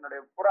ஸ்டாண்டர்டை, என்னுடைய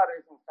புறா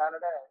ரேசிங்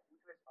ஸ்டாண்டர்டை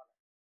இன்க்ரீஸ் பண்ணேன்.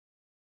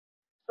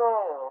 ஸோ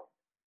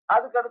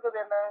அதுக்கு அடுத்தது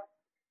என்ன,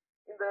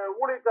 இந்த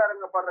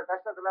ஊழியக்காரங்க படுற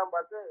கஷ்டத்தெல்லாம்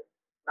பார்த்து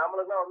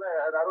நம்மளுக்குலாம்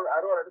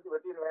அறுவாள் எடுத்து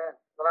வெட்டிடுவேன்,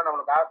 இதெல்லாம்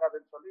நம்மளுக்கு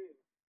ஆகாதுன்னு சொல்லி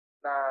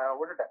நான்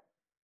விட்டுட்டேன்,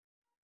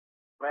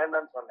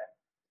 வேண்டான்னு சொன்னேன்.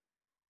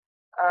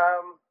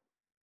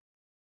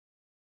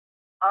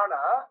 ஆனா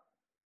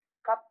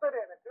கர்த்தர்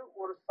எனக்கு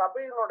ஒரு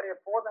சபையினுடைய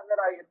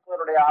போதகராக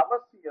இருப்பவருடைய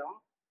அவசியம்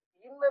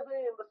இன்னது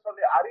என்று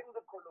சொல்லி அறிந்து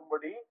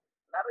கொள்ளும்படி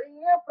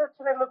நிறைய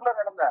பிரச்சனைகளுக்குள்ள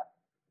நடந்தார்.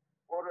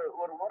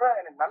 ஒரு முறை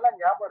எனக்கு நல்லா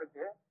ஞாபகம்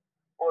இருக்கு.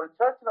 ஒரு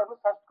சர்ச்ல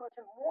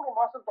சப்ஸ்கிரிப்ஷன் 3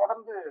 மாசம்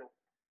தொடர்ந்து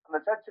அந்த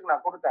சர்ச்சுக்கு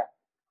நான் கொடுத்தேன்.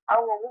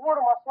 அவங்க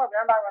ஒவ்வொரு மாசமா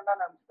வேண்டாம்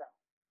வேண்டாம்னு நினைச்சிட்டாங்க.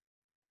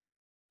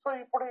 ஸோ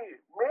இப்படி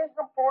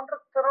மேகம் போன்ற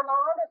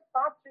திரளான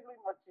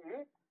சாட்சிகளையும் வச்சு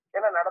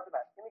என்ன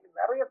நடத்தினார். இன்னைக்கு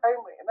நிறைய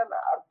டைம் என்ன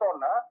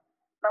அர்த்தம்னா,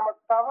 நம்ம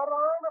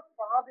தவறான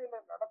பாதையில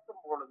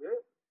நடத்தும் பொழுது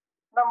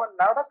நம்ம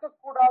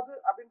நடக்கக்கூடாது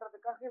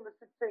அப்படின்றதுக்காக இந்த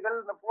சிக்ஷைகள்,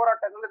 இந்த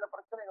போராட்டங்கள், இந்த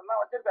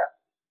பிரச்சனைகள்லாம் வச்சிருக்காரு.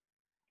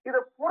 இதை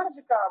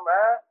புரிஞ்சுக்காம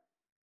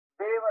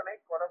தேவனை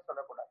குறை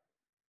சொல்லக்கூடாது.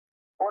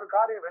 ஒரு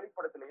காரியம்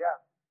வெளிப்படுத்தலையா,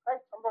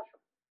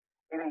 சந்தோஷம்,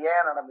 இது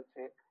ஏன்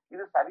நடந்துச்சு,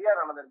 இது சரியா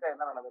நடந்திருக்கா,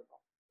 என்ன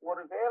நடந்திருக்கும்.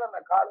 ஒருவேளை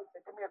நான் காலேஜ்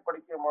செகண்ட் இயர்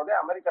படிக்கும் போதே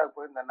அமெரிக்காவுக்கு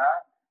போயிருந்தேன்னா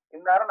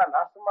இந்நேரம் நான்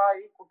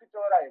நாசமாயி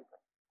குட்டிச்சோரா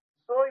இருப்பேன்.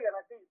 ஸோ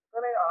எனக்கு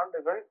இத்தனை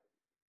ஆண்டுகள்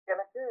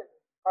எனக்கு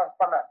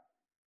பண்ண.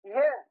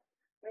 ஏன்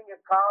நீங்க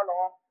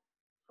காலம்,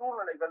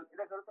 சூழ்நிலைகள்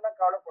இதை குறித்துலாம்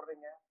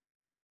கவலைப்படுறீங்க?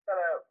 சில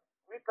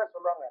வீட்டுல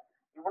சொல்லுவாங்க,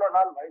 இவ்வளவு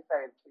நாள்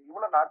வயசாயிருச்சு,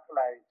 இவ்வளவு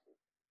நாட்கள் ஆயிடுச்சு.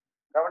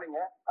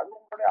 கவனிங்க, அது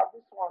உங்களுடைய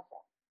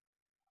அவிசுவாசம்.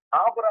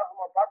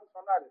 ஆபிரகாமை பார்த்து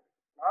சொன்னாரு,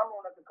 நான்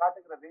உனக்கு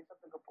காட்டுகிற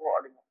தேசத்துக்கு போ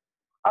அப்படின்னு.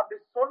 அப்படி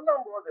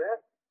சொல்லும் போது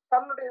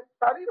தன்னுடைய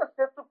சரீரம்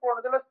செத்து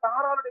போனதுல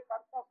சாராளுடைய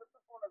கற்பம் செத்து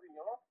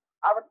போனதையும்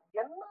அவன்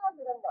என்ன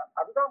இருந்தான்.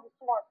 அதுதான்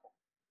விசுவாசம்.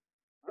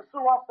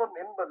 விசுவாசம்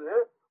என்பது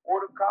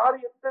ஒரு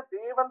காரியத்தை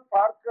தேவன்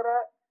பார்க்கிற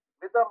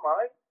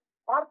விதமாய்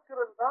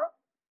பார்க்கிறது தான்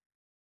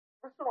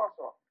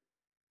விசுவாசம்.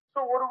 சோ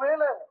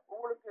ஒருவேளை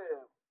உங்களுக்கு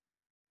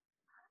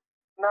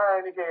நான்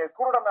இன்னைக்கு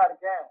குருடனா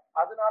இருக்கேன்,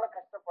 அதனால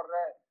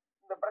கஷ்டப்படுறேன்,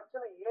 இந்த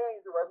பிரச்சனை ஏன்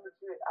இது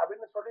வந்துச்சு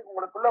அப்படின்னு சொல்லி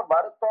உங்களுக்குள்ள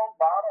வருத்தம்,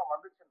 பாரம்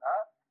வந்துச்சுன்னா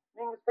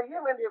நீங்க செய்ய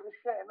வேண்டிய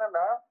விஷயம்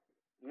என்னன்னா,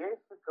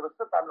 இயேசு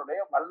கிறிஸ்து தன்னுடைய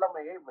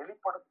வல்லமையை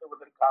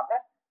வெளிப்படுத்துவதற்காக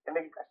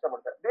இன்னைக்கு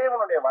கஷ்டப்படுத்த.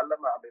 தேவனுடைய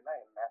வல்லமை அப்படின்னா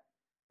என்ன?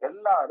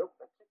 எல்லாரும்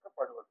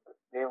ரட்சிக்கப்படுவது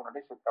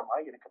தேவனுடைய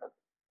சித்தமாய் இருக்கிறது.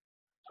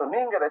 சோ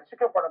நீங்க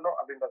ரட்சிக்கப்படணும்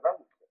அப்படின்றதுதான்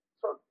முக்கியம்.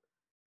 சோ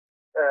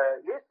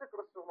இயேசு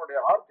கிறிஸ்துவனுடைய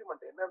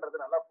ஆர்குமெண்ட்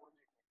என்னன்றது நல்லா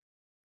புரிஞ்சுக்கணும்.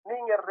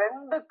 நீங்க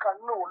 2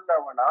 கண்ணு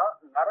உள்ளவனா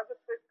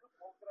நரகத்திற்கு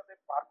போகிறதை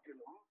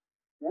பார்க்கிலும்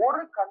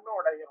ஒரு கண்ணு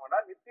உடையவனா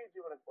நித்திய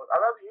ஜீவனுக்கு போகுது.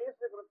 அதாவது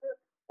இயேசு கிறிஸ்து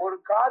ஒரு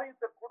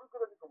காரியத்தை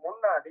கொடுக்கறதுக்கு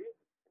முன்னாடி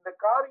இந்த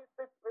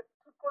காரியத்தை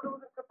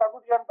பெற்றுக்கொள்வதற்கு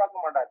தகுதியான்னு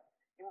பார்க்க மாட்டார்.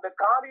 இந்த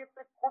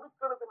காரியத்தை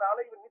கொடுக்கறதுனால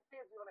இவன்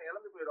நித்திய ஜீவனை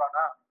இழந்து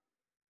போயிடுவானா,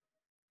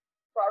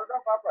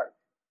 அதுதான் பார்ப்பாரு.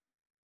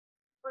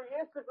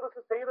 இயேசு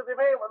கிறிஸ்து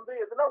செய்யறதுமே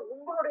எதுனா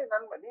உங்களுடைய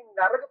நன்மை. நீங்க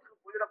நரகத்துக்கு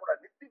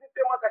போயிடக்கூடாது,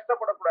 நித்தியமா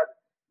கஷ்டப்படக்கூடாது.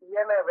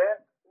 எனவே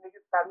இன்னைக்கு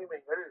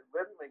தனிமைகள்,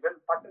 வெறுமைகள்,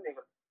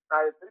 பட்டினிகள்,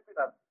 நான் இதை திருப்பி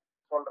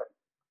சொல்றேன்,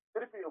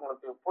 திருப்பி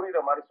உங்களுக்கு புரியுற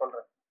மாதிரி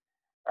சொல்றேன்.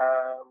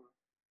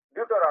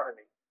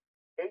 Deuteronomy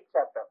 8th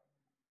chapter,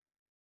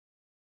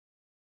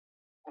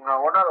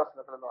 1வது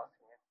வசனத்துல இருந்து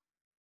வாசிங்க.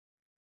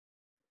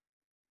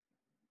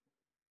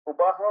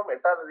 உபாகமம்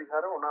 8வது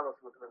அதிகாரம் 1வது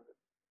வசனத்துல இருந்து.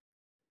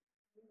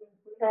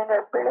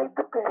 நீங்கள்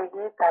பிழைத்து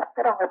பெருகி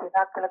கர்த்தர் உங்கள்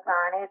பிதாக்களுக்கு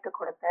ஆணையிட்டு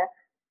கொடுத்த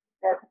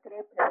தேசத்திலே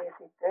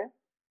பிரவேசித்து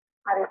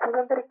அதை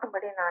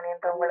சுதந்திரிக்கும்படி நான்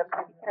இன்று உங்களுக்கு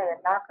விதிக்கிற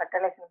எல்லா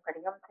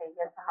கட்டளைகளின்படியும்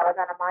செய்ய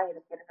சாவதானமாய்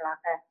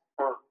இருப்பீர்களாக.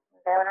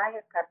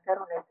 தேவனாகிய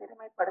கர்த்தர் உன்னை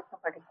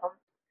சிறுமைப்படுத்தும்படிக்கும்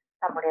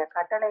தம்முடைய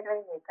கட்டளைகளை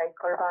நீ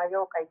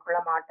கைக்கொள்வாயோ கைக்கொள்ள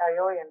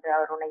மாட்டாயோ என்று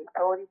அவர் உன்னை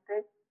சோதித்து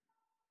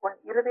உன்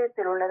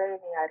இருதயத்தில் உள்ளதை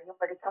நீ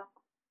அறியும்படிக்கும்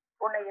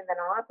உன்னை இந்த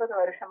 40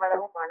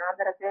 வருஷமளவும்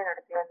வனாந்தரத்திலே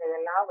நடத்தி வந்த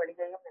எல்லா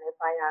வழியையும்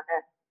நினைப்பாயாக.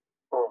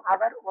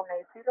 அவர் உன்னை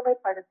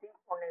சிறுமைப்படுத்தி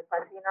உன்னை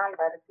பசியினால்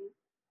வருத்தி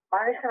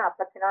மனுஷன்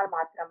அப்பத்தினால்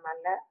மாத்திரம்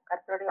அல்ல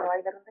கர்த்தருடைய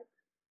வாயிலிருந்து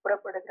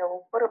புறப்படுகிற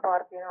ஒவ்வொரு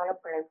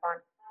வார்த்தையினாலும்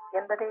பிழைப்பான்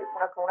என்பதை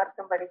உனக்கு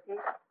உணர்த்தும்படிக்கு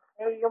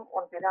நீயும்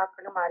உன்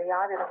பிதாக்களும்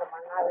அறியாதிருந்த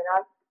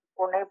மன்னாவினால்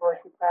உன்னை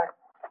போஷித்தார்.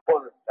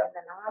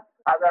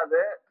 அதாவது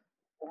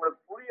உங்களுக்கு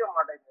புரிய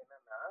மாட்டேங்குது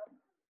என்னன்னா,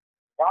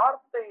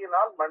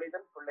 வார்த்தையினால்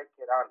மனிதன்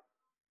பிழைக்கிறான்.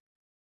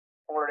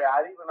 உங்களுடைய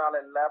அறிவுனால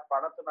இல்ல,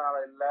 பணத்தினால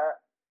இல்ல,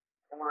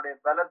 உங்களுடைய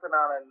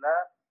பலத்தினால இல்ல,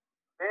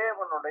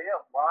 தேவனுடைய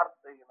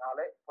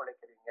வார்த்தையினாலே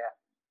பிழைக்கிறீங்க.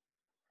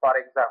 ஃபார்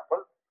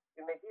எக்ஸாம்பிள்,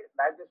 இன்னைக்கு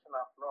டைஜஷன்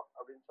ஆகணும்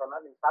அப்படின்னு சொன்னா,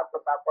 நீங்க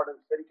சாப்பிட்ட சாப்பாடு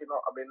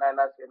செரிக்கணும் அப்படின்னா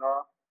என்ன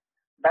செய்யணும்?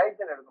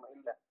 டைஜன் எடுக்கணும்.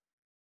 இல்ல,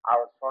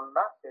 அவர்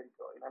சொன்னா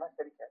செரிக்கும், இல்லைன்னா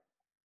செரிக்காது.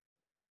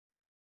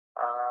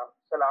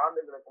 சில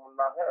ஆண்டுகளுக்கு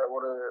முன்னாக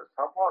ஒரு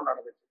சம்பவம்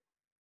நடந்துச்சு.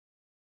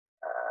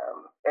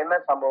 என்ன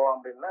சம்பவம்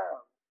அப்படின்னா,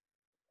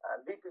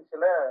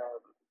 டிபிசில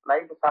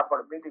நைட்டு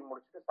சாப்பாடு மீட்டிங்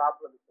முடிச்சுட்டு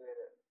சாப்பிட்றதுக்கு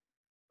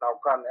நான்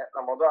உட்கார்ந்தேன்.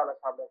 நான் முதல் ஆளை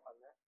சாப்பிட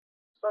உட்கார்ந்தேன்.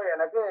 ஸோ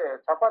எனக்கு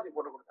சப்பாத்தி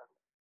போட்டு கொடுத்தாங்க.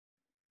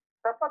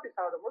 சப்பாத்தி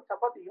சாப்பிடும்போது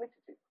சப்பாத்தி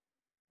இனிச்சிச்சு.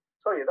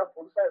 ஸோ ஏதோ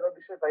புதுசா ஏதோ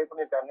டிஷ்ஷை ட்ரை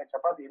பண்ணிருக்காங்க,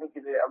 சப்பாத்தி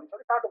இனிக்குது அப்படின்னு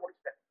சொல்லி சாப்பிட்டு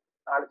முடிச்சிட்டேன்.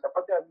 4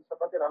 சப்பாத்தி 5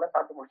 சப்பாத்தி நல்லா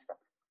சாப்பிட்டு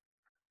முடிச்சிட்டேன்.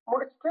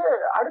 முடிச்சுட்டு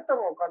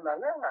அடுத்தவங்க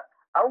உட்கார்ந்தாங்க,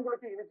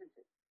 அவங்களுக்கு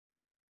இனிச்சிச்சு.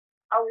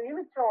 அவங்க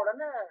இனிச்ச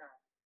உடனே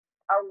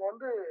அவங்க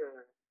வந்து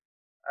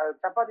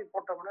சப்பாத்தி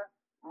போட்ட உடனே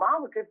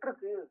மாவு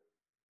கெட்டிருக்கு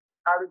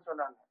அப்படின்னு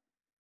சொன்னாங்க.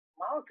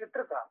 மாவு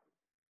கெட்டிருக்கா?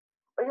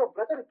 ஐயோ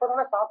பிரதர்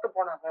இப்பதானே சாப்பிட்டு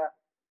போனாங்க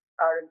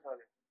அப்படின்னு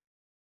சொல்லி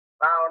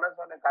நான் உடனே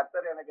சொன்னேன்,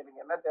 கர்த்தர் எனக்கு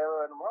நீங்க என்ன தேவை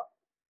வேணுமோ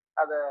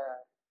அத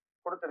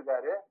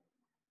கொடுத்திருக்காரு.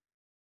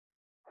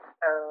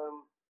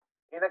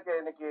 எனக்கு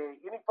இன்னைக்கு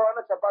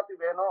இனிப்பான சப்பாத்தி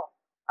வேணும்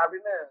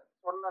அப்படின்னு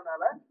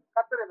சொன்னனால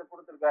கர்த்தர் இதை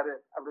கொடுத்திருக்காரு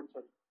அப்படின்னு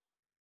சொல்லி.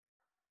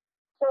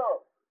 சோ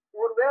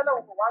ஒருவேளை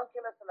உங்க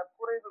வாழ்க்கையில சில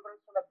குறைவுகள்,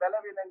 சில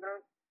பலவீனங்கள்,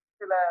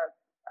 சில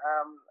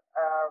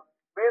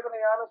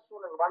வேதனையான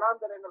சூழல்,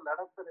 வனாந்தரங்கள்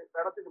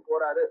நடத்திட்டு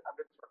போறாரு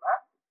அப்படின்னு சொன்னா,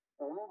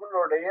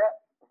 உங்களுடைய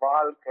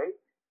வாழ்க்கை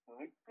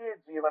நித்திய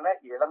ஜீவனை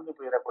இழந்து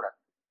போயிடக்கூடாது.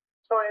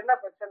 சோ என்ன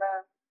பிரச்சனை?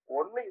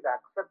 ஒண்ணு, இதை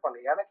அக்செப்ட் பண்ணு,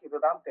 எனக்கு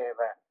இதுதான்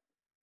தேவை,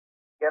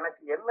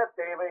 எனக்கு என்ன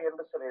தேவை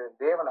என்று சொல்லி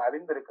தேவன்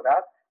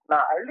அறிந்திருக்கிறார்.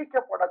 நான்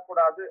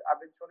அழிக்கப்படக்கூடாது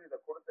அப்படின்னு சொல்லி இதை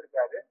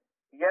கொடுத்திருக்காரு.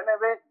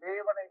 எனவே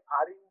தேவனை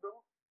அறிந்தும்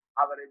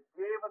அவரை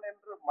தேவன்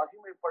என்று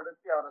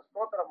மகிமைப்படுத்தி அவரை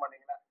ஸ்தோத்திரம்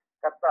பண்ணீங்கன்னா,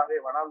 கர்த்தாவே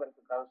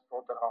வனாந்தரத்துக்காக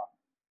ஸ்தோத்திரம்,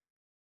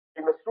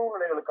 இந்த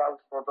சூழ்நிலைகளுக்காக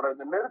ஸ்தோத்திரம்,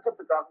 இந்த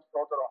நெருக்கத்துக்காக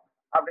ஸ்தோத்திரம்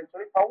அப்படின்னு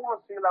சொல்லி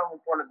பவுலும்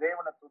சீலாவும் போல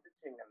தேவனை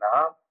துதிச்சீங்கன்னா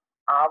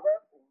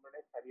அவர்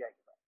உங்களை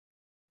சரியாகிறார்.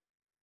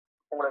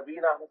 உங்களை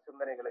வீணான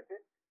சிந்தனைகளுக்கு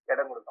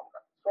இடம் கொடுக்க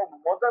முடியாது. சோ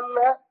முதல்ல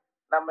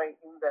நம்ம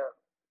இந்த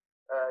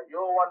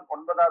யோவான்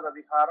 9வது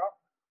அதிகாரம்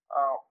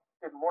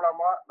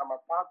மூலமா நம்ம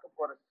பார்க்க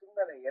போற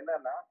சிந்தனை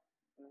என்னன்னா,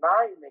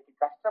 நான் இன்னைக்கு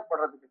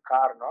கஷ்டப்படுறதுக்கு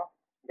காரணம்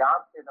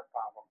யார் செய்த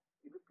பாவம்?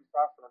 இது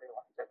பிசாசனுடைய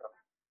வாசகம்.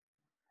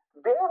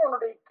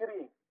 தேவனுடைய கிரி,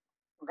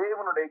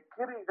 தேவனுடைய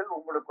கிரிகள்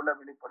உங்களுக்குள்ள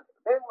வெளிப்படுது.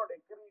 தேவனுடைய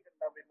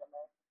கிரிகள்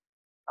அப்படின்னு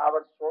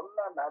அவர்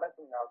சொன்னா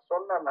நடக்குங்க, அவர்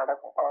சொன்னா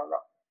நடக்கும்,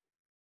 அவ்வளவுதான்.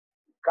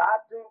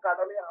 காற்றையும்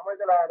கடலையும்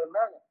அமைதலா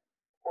இருந்தா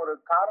ஒரு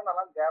காரணம்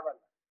எல்லாம்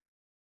தேவையில்லை.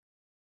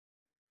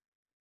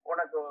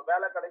 உனக்கு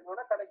வேலை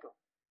கிடைக்கும்னா கிடைக்கும்,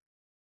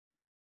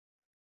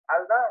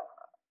 அதுதான்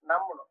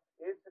நம்பணும்.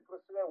 இயேசு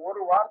கிறிஸ்துவ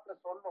ஒரு வார்த்தை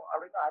சொல்லணும்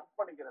அப்படின்னு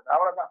அர்ப்பணிக்கிறது,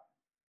 அவ்வளவுதான்.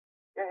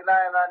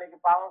 நான் இன்னைக்கு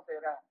பாவம்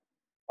செய்யறேன்,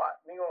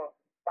 நீங்க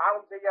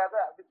பாவம் செய்யாத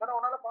அப்படி சொன்னா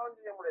உன்னால பாவம்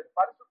செய்ய முடியாது.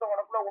 பரிசுத்தம்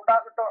உனக்குள்ள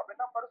உண்டாகட்டும்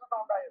அப்படின்னா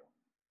பரிசுத்தம் உண்டாயிரும்.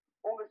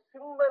 உங்க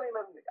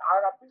சிந்தனையில இருந்து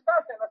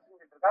பிசாசு என்ன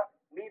செஞ்சுட்டு இருக்கா?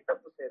 நீ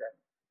தப்பு செய்யற,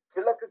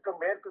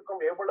 கிழக்குக்கும்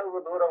மேற்குக்கும் எவ்வளவு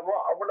தூரமோ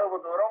அவ்வளவு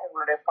தூரம்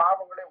உங்களுடைய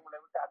பாவங்களை உங்களை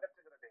விட்டு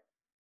அகற்றுகிறது.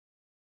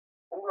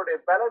 உங்களுடைய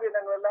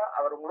பலவீனங்கள் எல்லாம்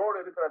அவர் உங்களோடு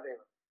இருக்கிறதே.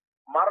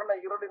 மரண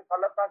இருளின்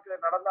பள்ளத்தாக்கில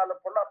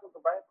நடந்தாலும் பொல்லாப்புக்கு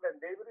பயப்பட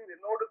தேவரீர்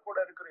என்னோடு கூட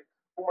இருக்கிறேன்,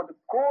 உமது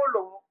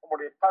கோலும்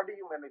உங்களுடைய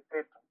தடியும் என்னை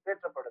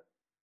தேற்றப்படுது.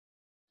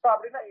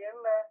 அப்படின்னா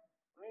என்ன?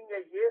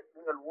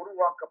 நீங்கள்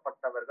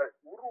உருவாக்கப்பட்டவர்கள்,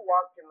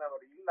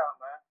 உருவாக்கினவர்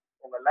இல்லாம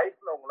உங்க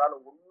லைஃப்ல உங்களால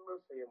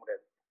ஒண்ணும் செய்ய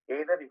முடியாது.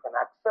 Either you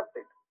can accept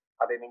it,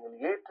 அதை நீங்கள்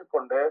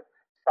ஏற்றுக்கொண்டு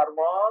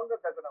சர்வாங்க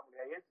தகுந்த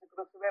முடியாது. இயேசு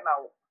கிறிஸ்துவே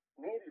நான்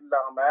நீர்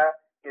இல்லாம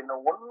என்ன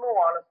ஒன்னும்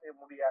வாழ செய்ய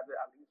முடியாது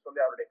அப்படின்னு சொல்லி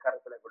அவருடைய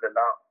கருத்துல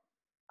விடலாம்.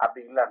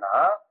 அப்படி இல்லைன்னா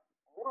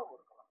முருகு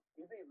இருக்கலாம்,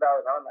 இது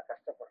இல்லாதனால நான்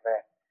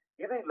கஷ்டப்படுறேன்,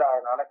 இது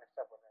இல்லாதனால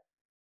கஷ்டப்படுறேன்.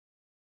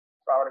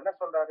 அவர் என்ன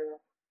சொல்றாரு?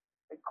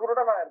 நீ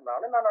குருடனா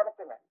இருந்தாலும் நான்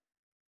நடத்தினேன்,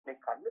 நீ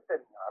கண்ணு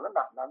தெரிஞ்சாலும்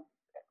நான் தான்.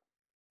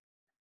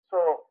 சோ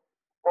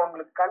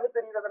உங்களுக்கு கண்ணு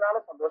தெரியறதுனால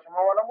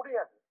சந்தோஷமா வாழ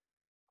முடியாது,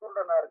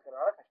 குருடனா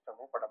இருக்கிறதுனால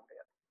கஷ்டமும் பட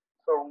முடியாது.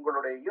 சோ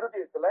உங்களுடைய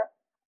இருதயத்துல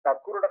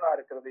நான் குருடனா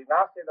இருக்கிறது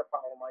நான் செய்த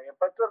பாவமா, என்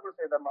பெற்றோர்கள்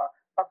செய்தமா,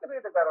 பக்கத்து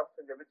வீட்டுக்காரன்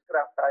செஞ்ச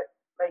விச்கிராஃப்டா,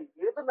 நான்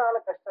எதுனால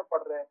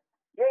கஷ்டப்படுறேன்,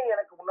 ஏன்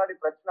எனக்கு முன்னாடி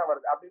பிரச்சனை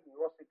வருது அப்படின்னு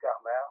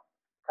யோசிக்காம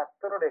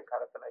கர்த்தருடைய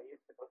கரத்துல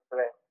இயேசு கிறிஸ்துவே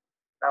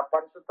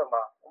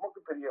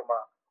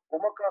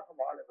உமக்காக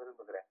வாழ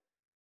விரும்புகிறேன்.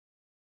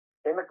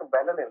 எனக்கு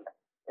பலன் இல்லை,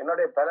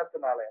 என்னுடைய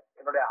பலத்தினால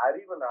என்னுடைய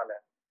அறிவுனால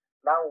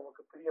நான்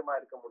உமக்கு பிரியமா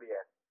இருக்க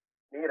முடியாது.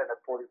 நீர்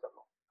எனக்கு போதி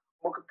தரணும்,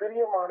 உமக்கு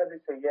பிரியமானதை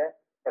செய்ய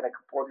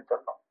எனக்கு போதி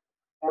தரணும்.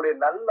 உங்களுடைய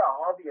நல்ல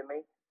ஆவி என்னை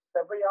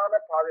செவையான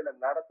பாதையில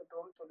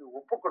நடத்தட்டும்னு சொல்லி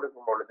ஒப்பு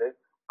கொடுக்கும் பொழுது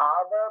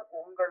அவர்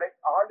உங்களை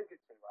ஆளுகை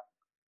செய்வார்.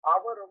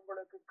 அவர்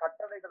உங்களுக்கு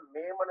கட்டளைகள்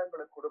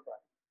நியமனங்களை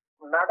கொடுப்பார்.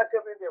 நடக்க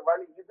வேண்டிய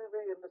வழி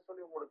இதுவே என்று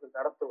சொல்லி உங்களுக்கு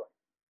நடத்துவார்.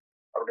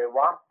 அவருடைய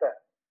வார்த்தை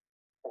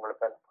உங்களை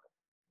பெறப்படும்.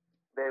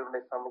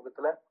 தேவனுடைய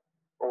சமூகத்துல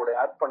உங்களுடைய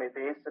அர்ப்பணித்த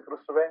இயேசு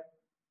கிறிஸ்துவே,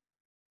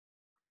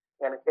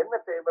 எனக்கு என்ன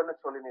தேவைன்னு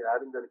சொல்லி நீர்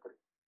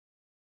அறிந்திருக்கிறீங்க.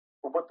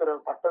 உபத்திரவு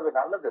பட்டது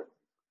நல்லது,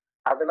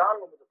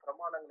 அதனால் உங்களுக்கு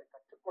பிரமாணங்களை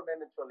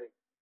கற்றுக்கொண்டேன்னு சொல்லி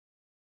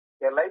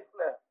என்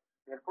லைஃப்ல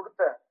நீர்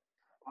கொடுத்த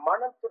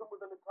மன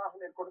திரும்புதலுக்காக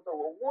நீர் கொடுத்த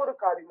ஒவ்வொரு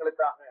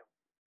காரியங்களுக்காக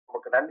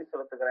உங்களுக்கு நன்றி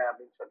செலுத்துகிறேன்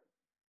அப்படின்னு சொல்லி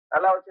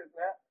நல்லா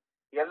வச்சிருக்கீங்க.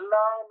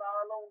 எல்லா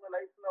நாளும் உங்க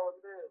லைஃப்ல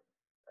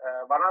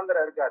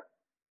வனாந்தரம் இருக்காது.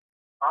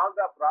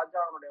 ஆகாப் ராஜா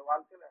அவனுடைய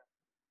வாழ்க்கையில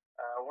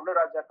 1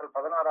 ராஜாக்கள்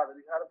 16வது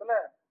அதிகாரத்துல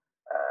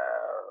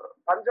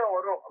பஞ்சம்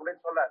வரும்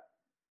அப்படின்னு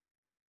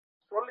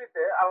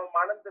சொல்லிட்டு அவன்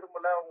மனம்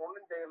திரும்பல, அவன்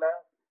ஒண்ணும் செய்யல,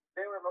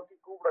 தேவனை நோக்கி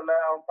கூப்பிடல,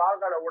 அவன்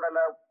பால்காட விடல,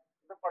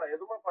 இது பண்ண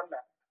எதுவுமே பண்ணல.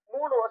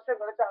 3 வருஷம்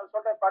கழிச்சு அவன்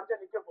சொல்ற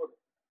பஞ்சம் நிக்க போகுது.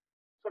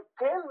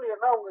 கேள்வி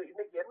என்ன, உங்க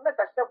இன்னைக்கு என்ன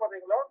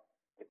கஷ்டப்படுறீங்களோ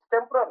இட்ஸ்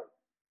டெம்பரரி.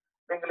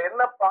 நீங்கள்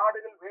என்ன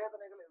பாடுகள்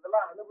வேதனைகள்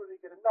இதெல்லாம்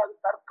அனுபவிக்கிறீங்களோ அது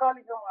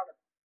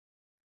தற்காலிகமானது.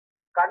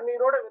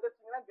 கண்ணீரோட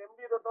விதைச்சீங்கன்னா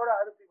கம்பீரத்தோட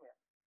அறுப்பீங்க.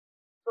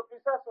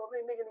 பிசாசு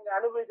இன்னைக்கு நீங்க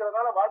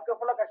அனுபவிக்கிறதுனால வாழ்க்கை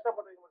ஃபுல்லா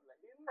கஷ்டப்படுறீங்க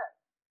இல்ல.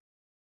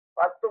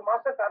 10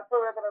 மாசம் கற்ப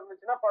வேதனை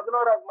இருந்துச்சுன்னா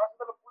 11வது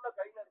மாசத்துல ஃபுல்லா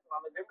கையில இருக்கும்.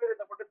 அந்த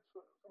கம்பீரத்தை போட்டு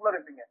சும்மா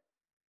இருப்பீங்க.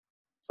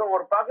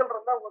 ஒரு பகல்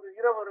இருந்தா ஒரு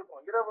இரவு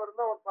இருக்கும், இரவு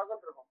இருந்தா ஒரு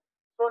பகல் இருக்கும்.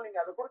 நீங்க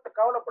அதை குறித்து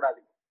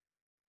கவலைப்படாதீங்க.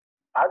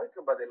 அதுக்கு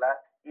பதிலா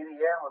இது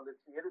ஏன்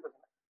வந்துச்சு,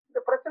 எதுக்கு இந்த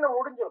பிரச்சனை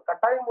முடிஞ்சிடும்,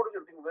 கட்டாயம்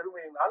முடிஞ்சிடும்.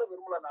 வெறுமையினாலும்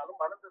விரும்பலனாலும்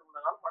மனம்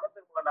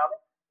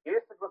திரும்பினாலும்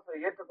ஏசு கிறிஸ்துவை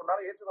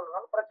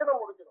ஏற்றுக்கொண்டாலும் பிரச்சனை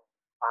முடிஞ்சிடும்.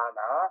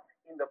 ஆனா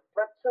இந்த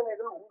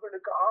பிரச்சனைகள்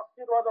உங்களுக்கு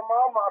ஆசீர்வாதமா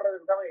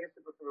மாறுறதுக்கு தான் ஏசு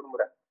கிறிஸ்து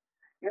விரும்புறார்.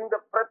 இந்த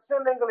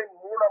பிரச்சனைகளின்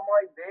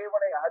மூலமாய்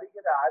தேவனை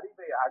அறிகிற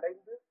அறிவை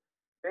அடைந்து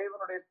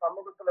தேவனுடைய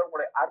சமூகத்துல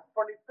உங்களை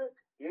அர்ப்பணித்து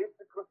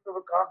இயேசு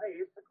கிறிஸ்துவுக்காக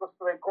இயேசு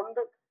கிறிஸ்துவை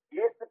கொண்டு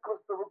இயேசு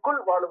கிறிஸ்துவுக்குள்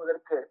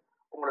வாழுவதற்கு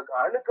உங்களுக்கு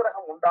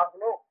அனுக்கிரகம்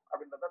உண்டாகணும்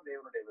அப்படின்றதான்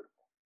தேவனுடைய விருப்பம்.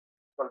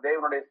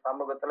 தேவனுடைய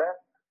சமூகத்துல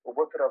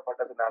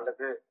உபத்திரவப்பட்டது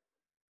நல்லது,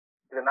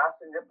 இது நான்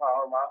செஞ்ச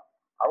பாவமா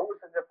அவங்க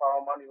செஞ்ச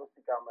பாவமான்னு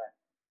யோசிக்காம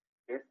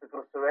இயேசு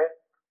கிறிஸ்துவே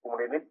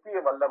உங்களுடைய நித்திய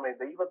வல்லமை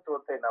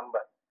தெய்வத்துவத்தை நம்ப,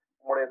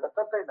 உங்களுடைய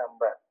ரத்தத்தை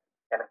நம்ப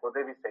எனக்கு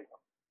உதவி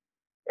செய்யும்.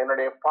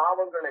 என்னுடைய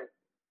பாவங்களை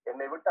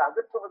என்னை விட்டு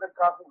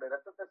அகற்றுவதற்காக உங்களுடைய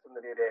ரத்தத்தை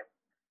சிந்தினீரே,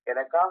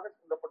 எனக்காக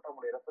சிந்தப்பட்ட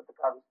உங்களுடைய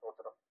ரத்தத்துக்காக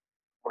ஸ்தோத்திரம்.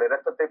 உங்களுடைய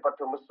ரத்தத்தை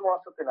பற்றும்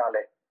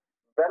விசுவாசத்தினாலே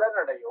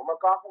பலனடைய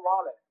உமக்காக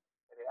வாழ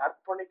என்னை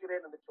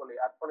அர்ப்பணிக்கிறேன் என்று சொல்லி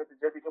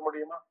அர்ப்பணித்து ஜெபிக்க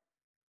முடியுமா?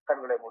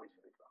 கண்களை மூடி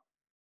சொல்லிக்கலாம்.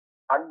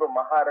 அன்பு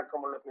மகா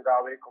இரக்கமுள்ள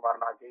பிதாவே,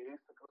 குமாரனாகிய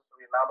இயேசு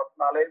கிறிஸ்துவின்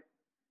நாமத்தினாலே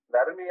இந்த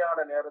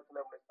அருமையான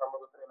நேரத்துல உங்களுடைய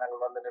சமூகத்திலே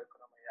நாங்கள் வந்து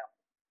நிற்கிறோம் ஐயா.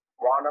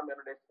 வானம்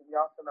என்னுடைய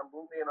சிங்காசனம்,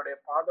 பூமி என்னுடைய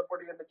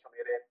பாதப்படி என்று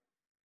சொல்கிறேன்.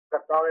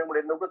 கர்த்தாவே,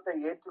 உங்களுடைய நுகத்தை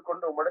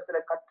ஏற்றுக்கொண்டு உம்மிடத்துல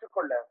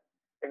கற்றுக்கொள்ள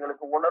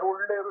எங்களுக்கு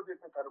உணர்வுள்ள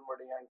இருதயத்தை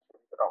தரும்படியாய்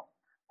சொல்கிறோம்.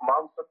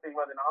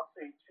 மாம்சத்தையும் அதன்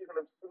ஆசை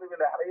இச்சைகளும்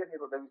சிலுவில அறைய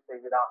நீர் உதவி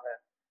செய்வீராக.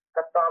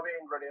 கர்த்தாவே,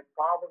 எங்களுடைய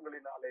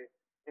பாவங்களினாலே,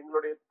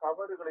 எங்களுடைய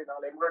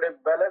தவறுகளினாலே, எங்களுடைய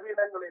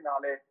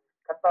பலவீனங்களினாலே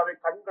கர்த்தாவே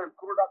கண்கள்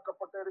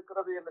குருடாக்கப்பட்டு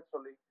இருக்கிறது என்று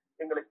சொல்லி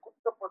எங்களை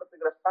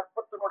குற்றப்படுத்துகிற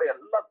சர்ப்பத்தினுடைய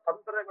எல்லா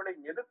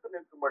தந்திரங்களையும் எதிர்த்து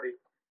நிற்கும்படி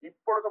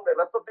இப்பொழுதும்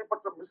ரத்தத்தை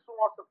பற்றும்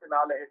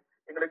விசுவாசத்தினாலே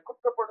எங்களை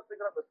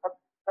குற்றப்படுத்துகிற அந்த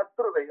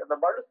சத்துருவை, அந்த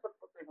மழு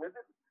சர்ப்பத்தை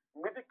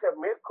மிதிக்க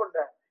மேற்கொண்ட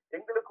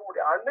எங்களுக்கு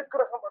உடைய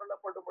அனுக்கிரகம்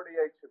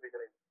அருளப்படும்படியாய்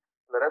சொல்கிறேன்.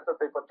 இந்த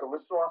ரத்தத்தை பற்றும்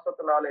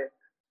விசுவாசத்தினாலே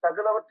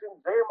சகலவற்றையும்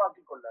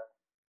ஜெயமாக்கிக் கொள்ள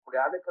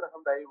உடைய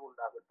அனுக்கிரகம் தயவு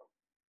உண்டாகட்டும்.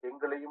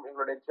 எங்களையும்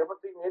எங்களுடைய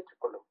ஜெபத்தையும்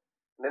ஏற்றுக்கொள்ளும்,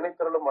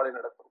 நினைத்தருளும் வழி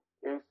நடத்தும்.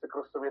 இயேசு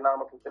கிறிஸ்துவின்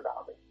நாமத்தில்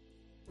பிதாவே,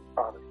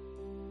 ஆமென்.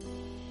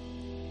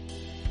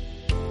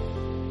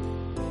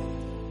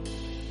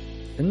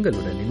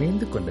 எங்களுடன்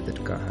இணைந்து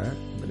கொண்டதற்காக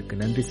உங்களுக்கு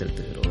நன்றி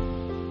செலுத்துகிறோம்.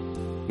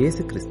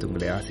 இயேசு கிறிஸ்து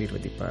உங்களை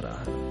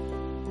ஆசீர்வதிப்பாராக.